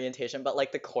course orientation, but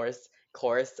like the course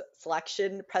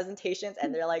selection presentations,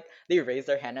 and they're like they raise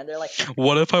their hand and they're like,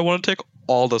 What if I want to take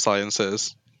all the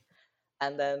sciences?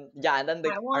 and then I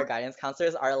our want- guidance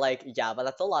counselors are like, yeah, but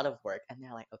that's a lot of work, and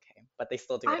they're like, okay, but they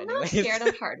still do it I'm not anyways. scared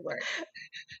of hard work.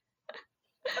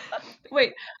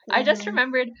 Wait, I just Mhm.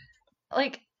 remembered,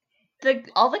 like,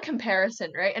 all the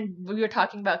comparison, right? And we were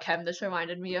talking about chem. This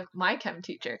reminded me of my chem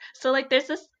teacher. So like, there's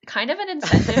this kind of an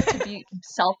incentive to be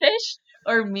selfish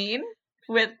or mean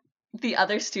with the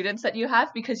other students that you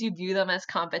have because you view them as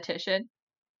competition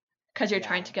because you're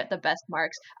trying Yeah. to get the best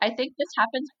marks. I think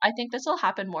this will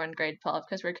happen more in grade 12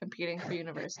 because we're competing for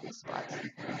university spots.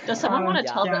 Does someone want to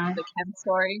Yeah. tell Yeah. the chem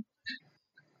story?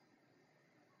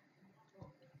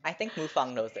 I think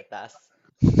Mufang knows it best.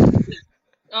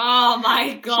 Oh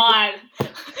my god.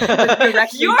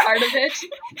 Directly You're part of it.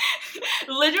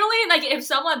 literally like if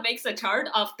someone makes a chart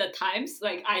of the times,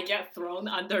 like I get thrown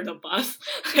under the bus.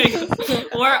 Like,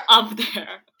 we're up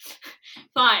there.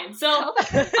 Fine. So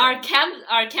our chem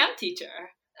teacher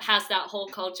has that whole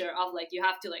culture of like you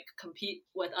have to like compete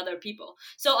with other people.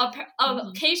 So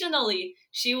occasionally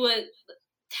she would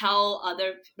tell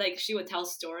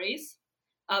stories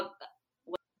of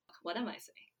what am I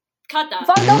saying? Cut that.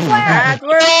 Bundle flare! Bad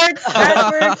words.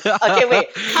 Bad words. Okay,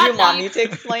 wait. Do you Cut want that. me to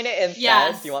explain it instead?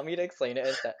 Yes. Do you want me to explain it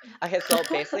instead? Okay, so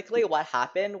basically what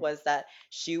happened was that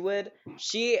she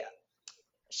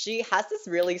has this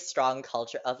really strong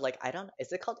culture of like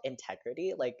is it called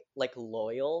integrity? Like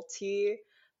loyalty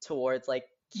towards like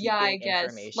Yeah, I keeping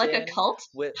guess. Like a information cult?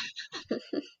 with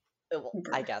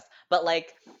I guess. But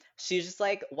like she's just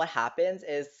like what happens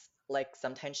is like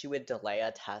sometimes she would delay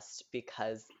a test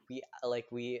because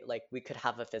we could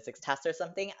have a physics test or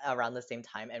something around the same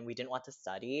time and we didn't want to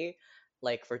study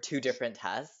like for two different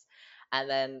tests. And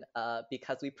then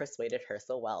because we persuaded her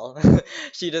so well,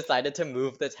 she decided to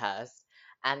move the test.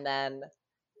 And then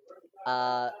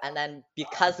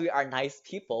because we are nice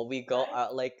people, we go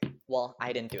well,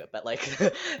 I didn't do it, but like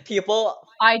people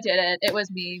I did it. It was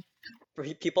me.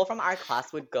 people from our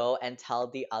class would go and tell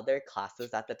the other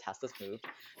classes that the test was moved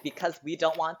because we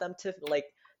don't want them to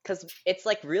because it's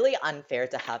like really unfair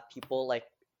to have people like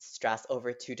stress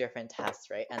over two different tests,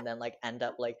 right? And then like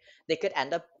they could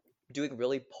end up doing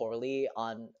really poorly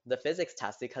on the physics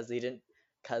test because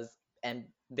and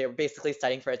they're basically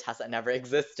studying for a test that never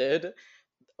existed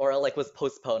or like was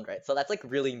postponed, right? So that's like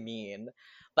really mean.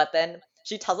 But then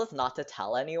she tells us not to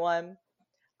tell anyone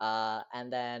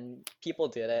And then people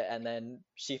did it, and then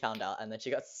she found out, and then she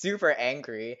got super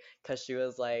angry because she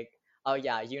was like, "Oh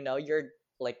yeah, you're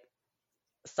like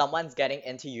someone's getting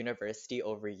into university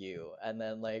over you, and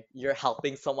then like you're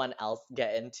helping someone else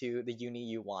get into the uni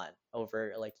you want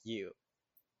over like you."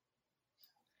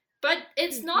 But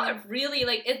it's not really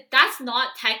like that's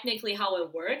not technically how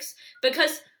it works,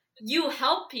 because you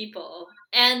help people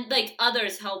and like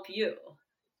others help you.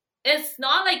 It's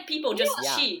not like people just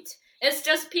Yeah. cheat. It's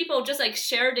just people just like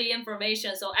share the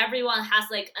information so everyone has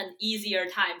like an easier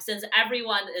time, since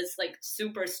everyone is like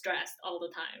super stressed all the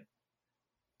time.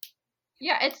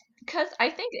 Yeah, it's because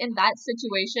I think in that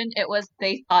situation, it was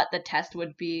they thought the test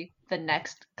would be the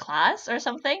next class or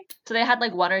something. So they had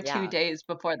like 1 or 2 Yeah. days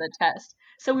before the test.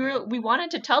 So we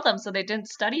wanted to tell them so they didn't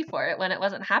study for it when it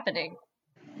wasn't happening.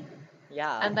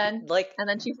 Yeah. And then Like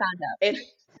she found out. it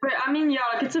But I mean, yeah,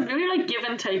 like it's a really like give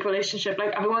and take relationship.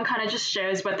 Like everyone kind of just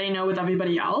shares what they know with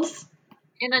everybody else.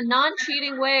 In a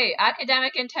non-cheating way,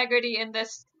 academic integrity in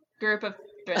this group of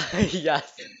children.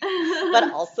 yes.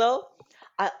 But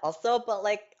also, but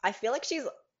like I feel like she's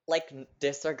like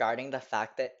disregarding the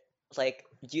fact that like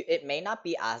it may not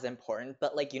be as important,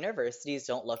 but like universities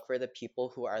don't look for the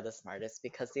people who are the smartest,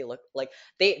 because they look like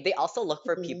they also look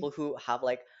for Mhm. people who have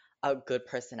like a good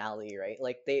personality, right?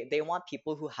 Like they want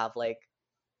people who have like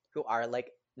who are like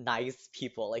nice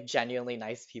people, like genuinely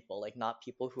nice people, like not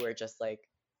people who are just like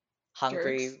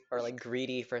hungry Jerks. or like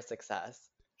greedy for success.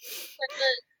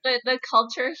 The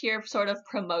culture here sort of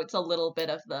promotes a little bit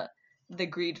of the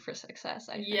greed for success,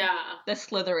 I think. Yeah. The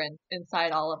Slytherin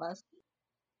inside all of us.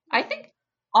 I think,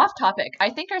 off topic, I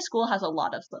think our school has a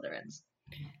lot of Slytherins.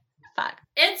 Fact.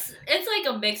 It's like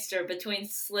a mixture between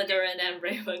Slytherin and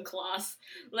Ravenclaws.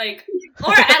 Like,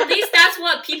 or at least that's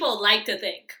what people like to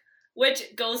think.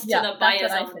 Which goes to Yeah, the that's bias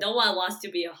what I of think. no one wants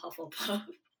to be a Hufflepuff.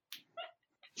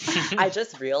 I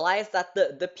just realized that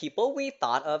the people we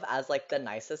thought of as like the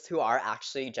nicest, who are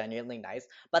actually genuinely nice,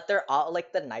 but they're all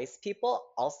like the nice people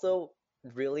also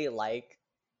really like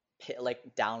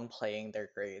downplaying their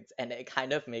grades, and it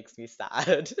kind of makes me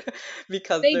sad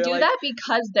because They they're do like, that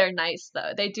because they're nice,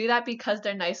 though. They do that because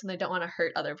they're nice and they don't want to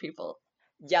hurt other people.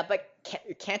 yeah, but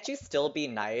can't you still be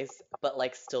nice but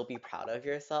like still be proud of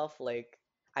yourself? Like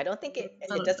I don't think it I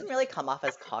don't doesn't really come off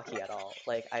as cocky at all.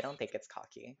 Like I don't think it's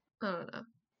cocky. I don't know.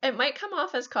 It might come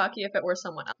off as cocky if it were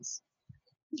someone else.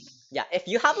 Yeah, if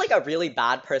you have like a really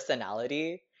bad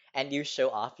personality and you show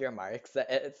off your marks,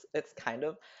 it's kind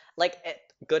of like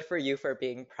good for you for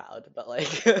being proud, but like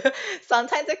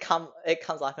sometimes it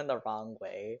comes off in the wrong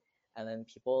way, and then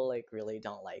people like really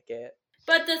don't like it.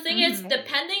 But the thing is, Mhm.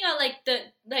 depending on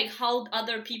like how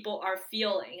other people are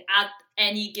feeling at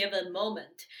any given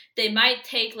moment, they might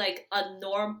take like a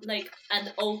norm, like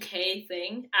an okay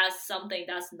thing as something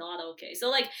that's not okay. So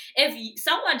like if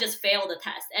someone just failed a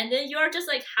test and then you're just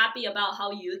like happy about how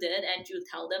you did and you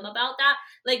tell them about that,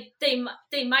 like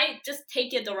they might just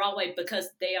take it the wrong way because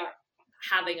they are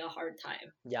having a hard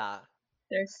time. Yeah,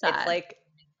 They're sad. it's like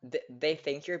they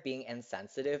think you're being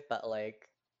insensitive, but like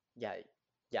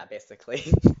yeah, basically.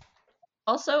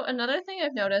 Also, another thing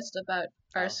I've noticed about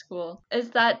our Oh. school is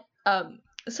that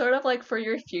sort of like for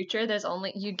your future, there's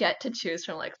only you get to choose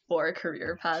from like 4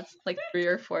 career paths, like 3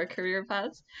 or 4 career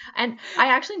paths. And I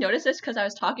actually noticed this because I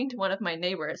was talking to one of my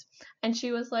neighbors, and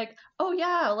she was like, "Oh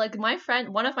yeah, like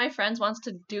one of my friends wants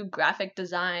to do graphic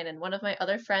design, and one of my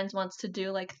other friends wants to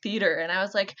do like theater." And I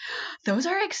was like, "Those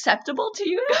are acceptable to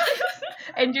you guys?"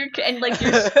 and your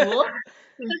school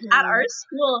at our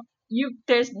school,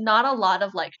 there's not a lot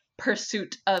of like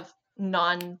pursuit of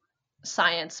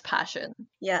non-science passion.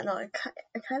 Yeah, no, I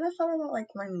kind of thought about like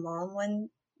my mom when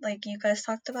like you guys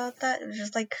talked about that. It was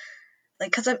just like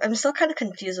because I'm still kind of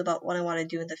confused about what I want to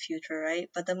do in the future, right?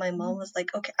 But then my mom was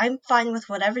like, "Okay, I'm fine with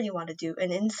whatever you want to do,"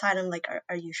 and inside I'm like,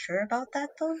 "Are you sure about that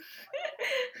though?"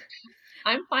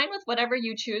 I'm fine with whatever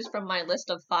you choose from my list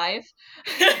of 5.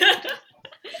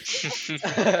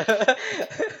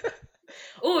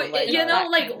 Oh, my you God. know,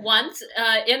 like once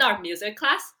in our music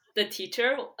class, the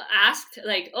teacher asked,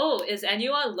 like, "Oh, is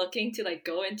anyone looking to like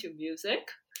go into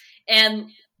music?" And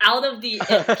out of the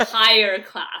entire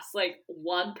class, like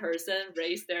one person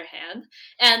raised their hand,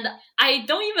 and I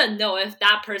don't even know if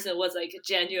that person was like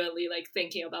genuinely like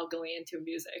thinking about going into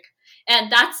music.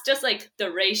 And that's just like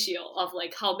the ratio of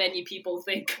like how many people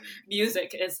think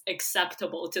music is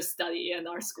acceptable to study in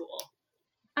our school.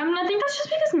 I mean, I think that's just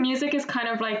because music is kind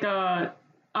of like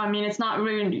it's not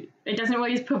really, it doesn't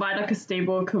really provide like a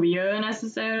stable career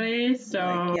necessarily. So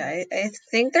Yeah, I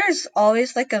think there's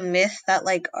always like a myth that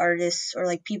like artists or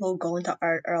like people who go into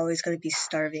art are always going to be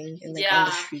starving and like on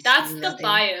the streets that's doing the nothing.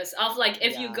 bias of like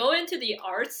if you Yeah. go into the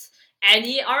arts,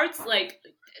 any arts, like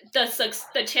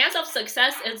the chance of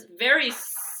success is very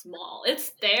small.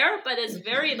 It's there, but it's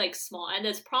very like small, and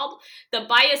it's the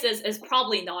bias is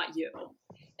probably not you.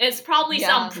 It's probably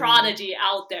some prodigy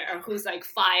out there who's like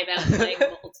 5 and playing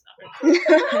Mozart.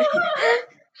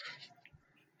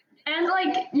 And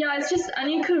like, yeah, it's just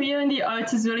any career in the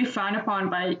arts is really frowned upon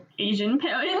by Asian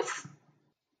parents.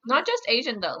 Not just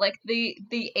Asian though, like the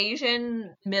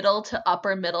Asian middle to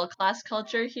upper middle class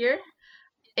culture here.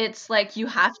 It's like your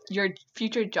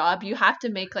future job, you have to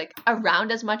make like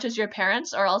around as much as your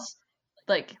parents, or else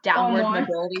like downward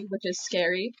mobility, which is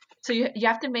scary. So you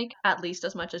have to make at least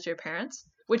as much as your parents,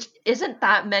 which isn't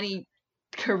that many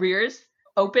careers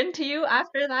open to you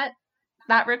after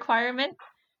that requirement.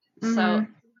 So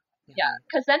yeah,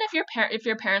 because then if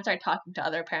your parents are talking to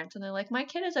other parents and they're like, my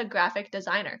kid is a graphic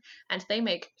designer and they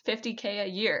make $50,000 a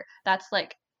year, that's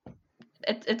like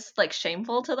it's like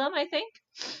shameful to them, I think.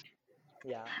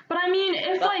 Yeah. But I mean,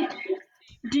 if like,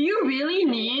 do you really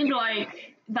need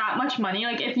like that much money?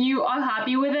 Like, if you are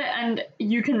happy with it and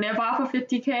you can live off of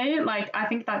 $50,000, like I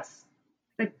think that's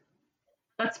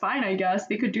fine. I guess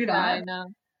they could do that. Yeah, I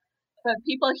know. But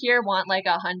people here want like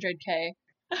 $100,000.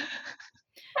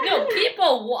 No,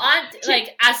 people want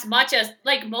like as much as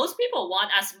like most people want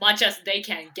as much as they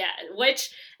can get, which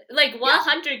like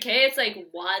 100,000 it's like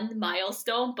one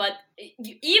milestone. But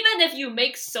even if you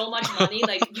make so much money,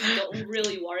 like you don't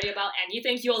really worry about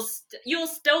anything, you'll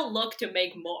still look to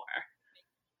make more.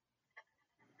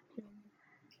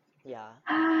 Yeah.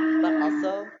 But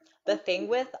also the thing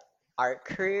with art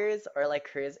careers or like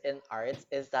careers in arts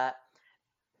is that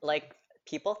like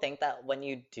people think that when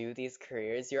you do these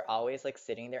careers, you're always like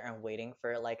sitting there and waiting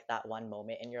for like that one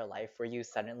moment in your life where you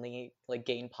suddenly like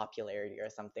gain popularity or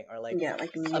something, or like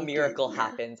a miracle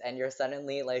happens and you're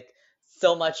suddenly like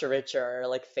so much richer or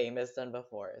like famous than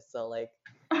before. So like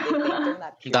they think during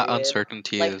that period, That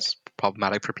uncertainty like, is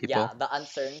problematic for people. yeah, the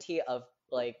uncertainty of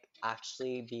like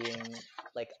actually being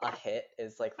like a hit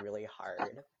is like really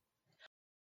hard.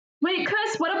 Wait,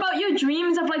 Chris, what about your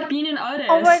dreams of like being an artist?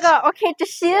 Oh my god, okay,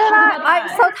 Jashina and I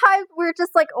sometimes we're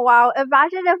just like, wow,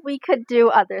 imagine if we could do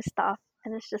other stuff.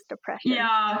 And it's just depression.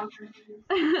 Yeah.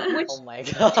 Which Oh my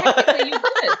god. technically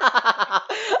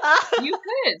you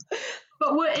could.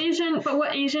 But we're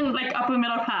Asian like upper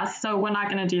middle class, so we're not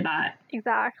gonna do that.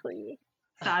 Exactly.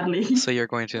 Sadly. So you're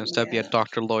going to instead be a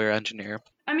doctor, lawyer, engineer.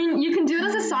 I mean, you can do it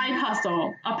as a side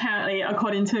hustle, apparently,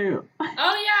 according to.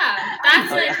 Oh yeah,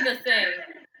 that's like the thing.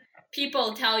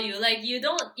 People tell you like you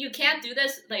can't do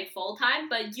this like full time,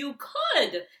 but you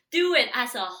could do it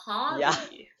as a hobby. Yeah.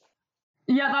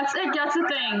 Yeah, that's it. That's the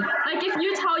thing. Like, if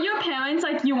you tell your parents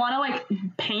like you want to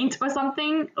like paint or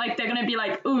something, like they're gonna be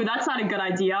like, "Ooh, that's not a good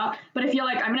idea." But if you're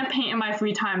like, "I'm gonna paint in my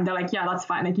free time," they're like, "Yeah, that's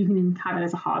fine. Like, you can have it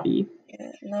as a hobby."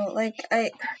 Yeah, no, like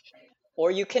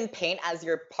Or you can paint as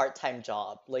your part-time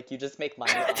job. Like you just make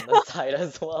money on the side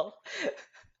as well.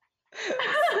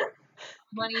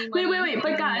 Money, Wait.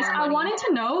 But guys, I wanted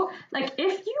to know, like,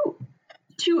 if you,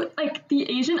 to like the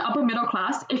Asian upper middle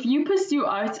class, if you pursue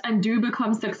arts and do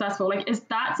become successful, like, is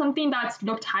that something that's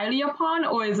looked highly upon,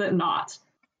 or is it not?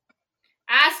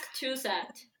 Ask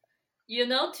TwoSet. You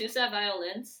know TwoSet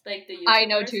violins, like the YouTubers? I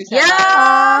know TwoSet.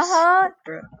 Uh-huh.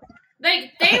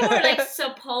 Like they were like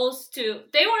supposed to.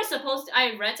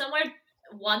 I read somewhere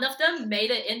one of them made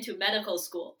it into medical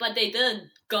school, but they didn't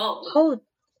go. oh,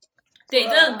 They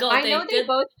didn't go. I know they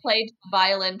both played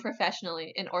violin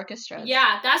professionally in orchestras.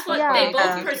 Yeah, that's what Yeah. they both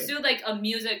Yeah. pursued, like a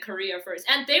music career first,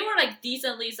 and they were like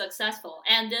decently successful,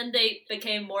 and then they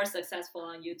became more successful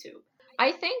on YouTube.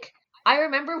 I think I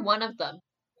remember one of them.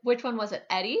 Which one was it?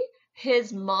 Eddie?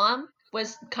 His mom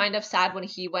was kind of sad when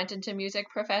he went into music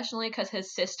professionally because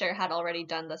his sister had already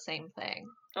done the same thing.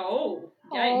 Oh,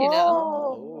 yeah, You know.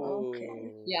 Oh.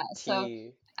 okay. Yeah, so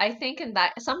Tea. I think in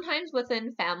that sometimes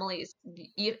within families,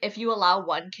 if you allow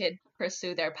one kid to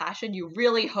pursue their passion, you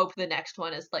really hope the next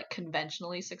one is like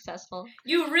conventionally successful.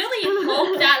 You really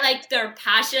hope that like their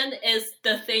passion is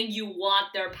the thing you want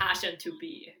their passion to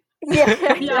be.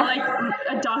 Yeah. Yeah, like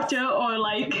a doctor or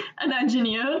like an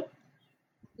engineer.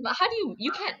 But how do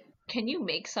can you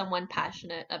make someone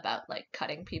passionate about like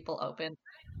cutting people open?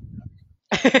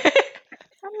 I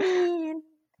mean,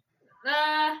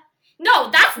 No,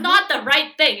 that's not the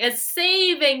right thing. It's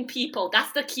saving people.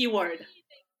 That's the key word.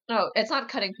 No, it's not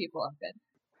cutting people open.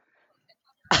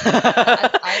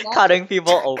 I love- Cutting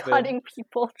people open. cutting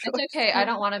people. It's okay. I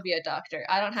don't want to be a doctor.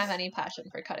 I don't have any passion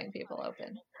for cutting people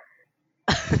open.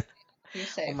 You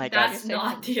say. Oh my god. That's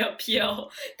not the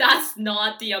appeal. That's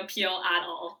not the appeal at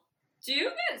all. Do you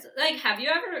guys like? Have you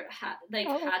ever had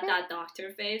Oh, had okay. that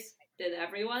doctor face? Did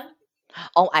everyone?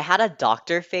 Oh, I had a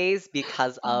doctor phase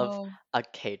because of Oh, a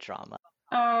K-drama.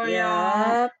 Oh yeah.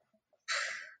 Yeah.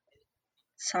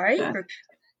 Sorry? Yeah.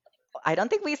 I don't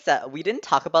think we didn't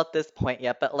talk about this point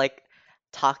yet, but like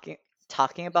talking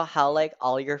about how like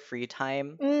all your free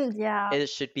time Yeah. it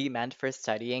should be meant for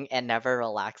studying and never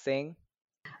relaxing.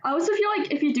 I also feel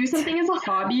like if you do something as a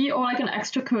hobby or like an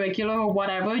extracurricular or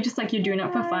whatever, just like you're doing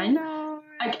it for I fun, know.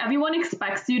 like everyone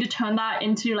expects you to turn that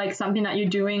into like something that you're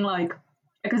doing like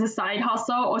as a side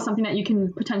hustle or something that you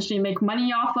can potentially make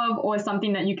money off of or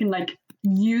something that you can like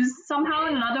use somehow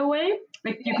in another way.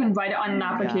 Like you can write it on an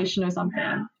Yeah. application or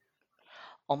something.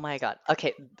 Oh my god.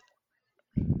 Okay.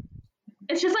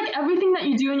 It's just like everything that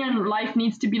you do in your life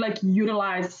needs to be like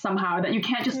utilized somehow, that you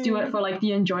can't just do it for like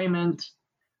the enjoyment.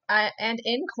 and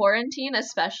in quarantine,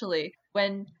 especially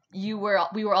when we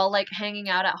were all like hanging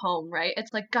out at home, right?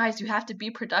 It's like, guys, you have to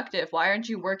be productive. Why aren't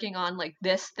you working on like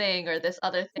this thing or this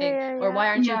other thing, or why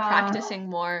aren't you Yeah. practicing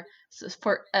more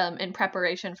for in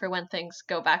preparation for when things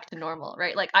go back to normal,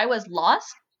 right? Like I was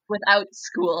lost without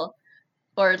school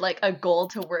or like a goal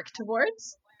to work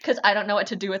towards because I don't know what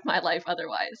to do with my life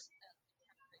otherwise.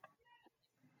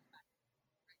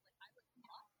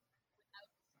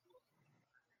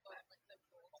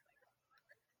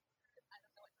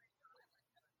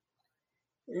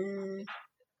 Mm.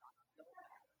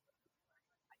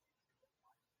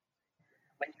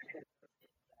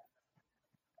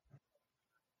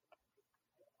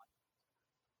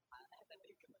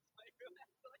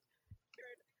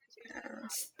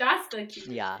 That's the key.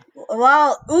 Yeah.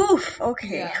 Wow. Oof.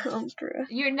 Okay. Yeah. True.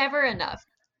 You're never enough.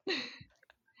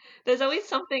 There's always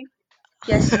something.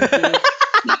 Yes, you do.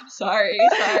 Sorry.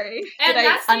 And Did I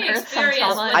that's the unearth some experience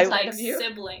trauma with inside like of you?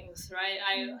 siblings, right?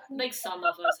 I like some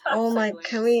of us have Oh my. siblings.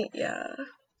 Can we? Yeah.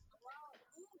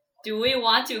 Do we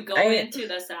want to go into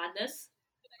the sadness?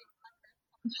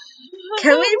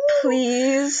 Can we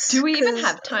please? Do we even 'Cause,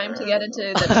 have time to get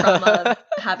into the trauma of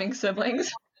having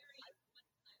siblings?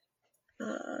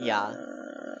 Yeah.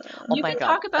 Oh You my can god.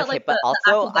 talk about Okay, like but the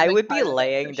also I academic would be part of it, for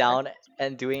laying sure. down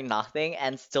and doing nothing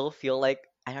and still feel like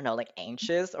I don't know, like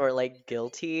anxious or like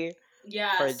guilty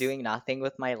for Yes. doing nothing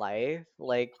with my life.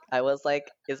 Like I was like,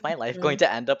 is my life going Mm.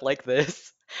 to end up like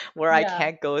this? Where I Yeah.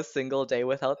 can't go a single day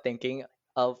without thinking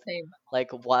of Same.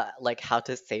 like how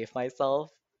to save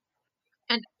myself.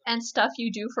 And stuff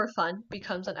you do for fun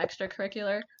becomes an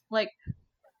extracurricular. Like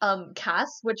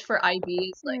CAS, which for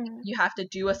IB is like you have to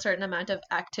do a certain amount of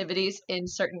activities in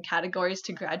certain categories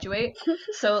to graduate.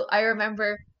 So I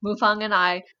remember Mufang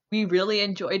and we really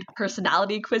enjoyed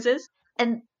personality quizzes,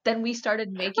 and then we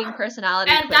started making personality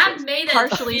And quizzes, that made it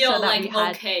partially feel so that like we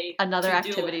had okay another to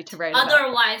activity do to it. write about,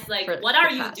 Otherwise, like, for what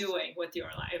are you CAS. doing with your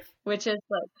life? Which is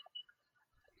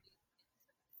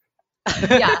like,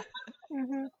 yeah,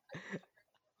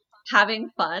 having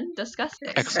fun, disgusting.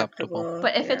 Acceptable.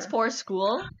 But if it's for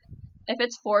school,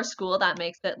 that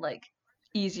makes it like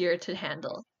easier to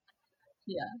handle.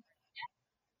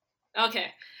 Yeah. Okay,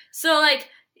 so like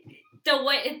the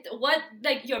way what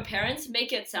like your parents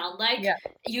make it sound like Yeah.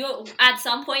 you at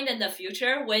some point in the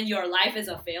future when your life is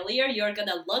a failure, you're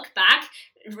gonna look back,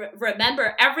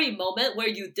 remember every moment where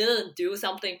you didn't do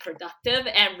something productive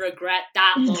and regret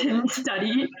that You moment. didn't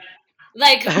study.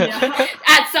 Like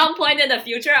at some point in the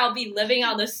future, I'll be living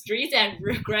on the streets and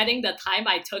regretting the time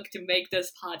I took to make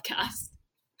this podcast.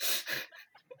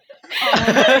 Oh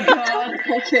my god.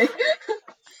 Okay.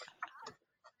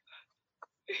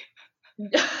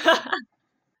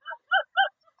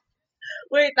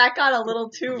 Wait, that got a little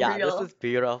too Yeah, real. this is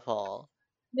beautiful.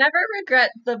 Never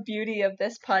regret the beauty of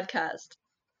this podcast.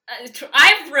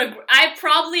 I've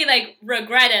probably like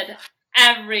regretted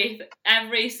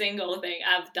every single thing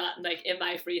I've done like in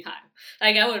my free time.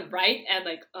 Like I would write and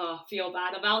like feel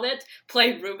bad about it,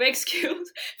 play Rubik's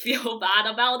cubes, feel bad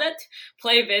about it,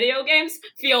 play video games,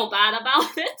 feel bad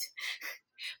about it,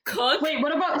 cook. Wait,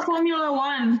 what about Formula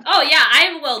One? Oh yeah,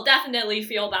 I will definitely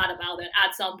feel bad about it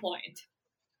at some point.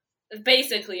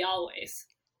 Basically always,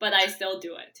 but I still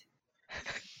do it.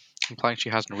 Implying she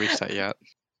hasn't reached that yet.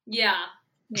 Yeah,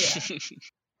 Yeah.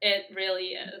 it really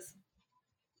is.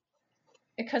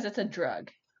 Because it's a drug.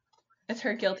 It's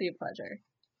her guilty pleasure.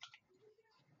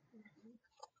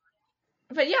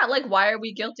 But yeah, like, why are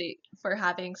we guilty for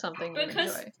having something we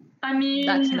Because- enjoy? I mean,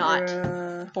 That's not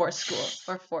Bruh. for school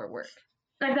or for work.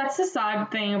 like that's the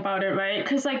sad thing about it, right?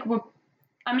 Because like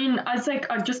as like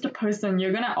just a person,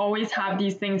 you're gonna always have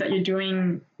these things that you're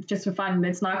doing just for fun.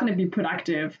 It's not gonna be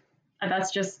productive, and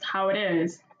that's just how it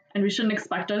is. And we shouldn't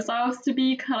expect ourselves to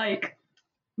be kind of like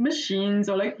machines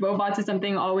or like robots or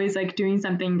something, always like doing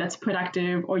something that's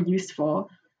productive or useful.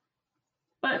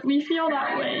 But we feel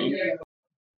that way.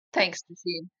 Thanks,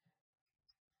 Justine.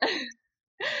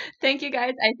 Thank you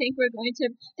guys. I think we're going to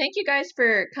thank you guys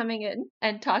for coming in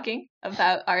and talking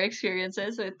about our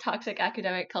experiences with toxic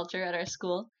academic culture at our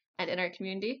school and in our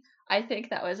community. I think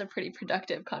that was a pretty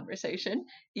productive conversation,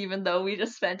 even though we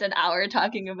just spent an hour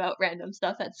talking about random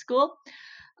stuff at school.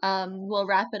 We'll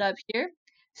wrap it up here.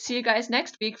 See you guys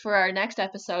next week for our next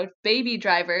episode, Baby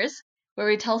Drivers, where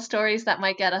we tell stories that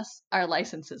might get us our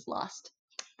licenses lost.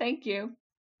 Thank you.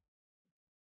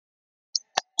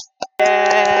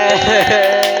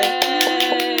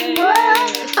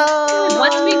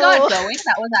 Once we got going,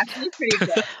 that was actually pretty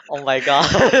good. Oh my god.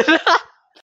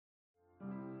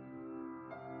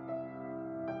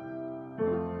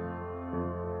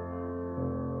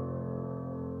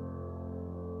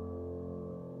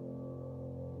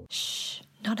 Shh,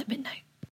 not at midnight.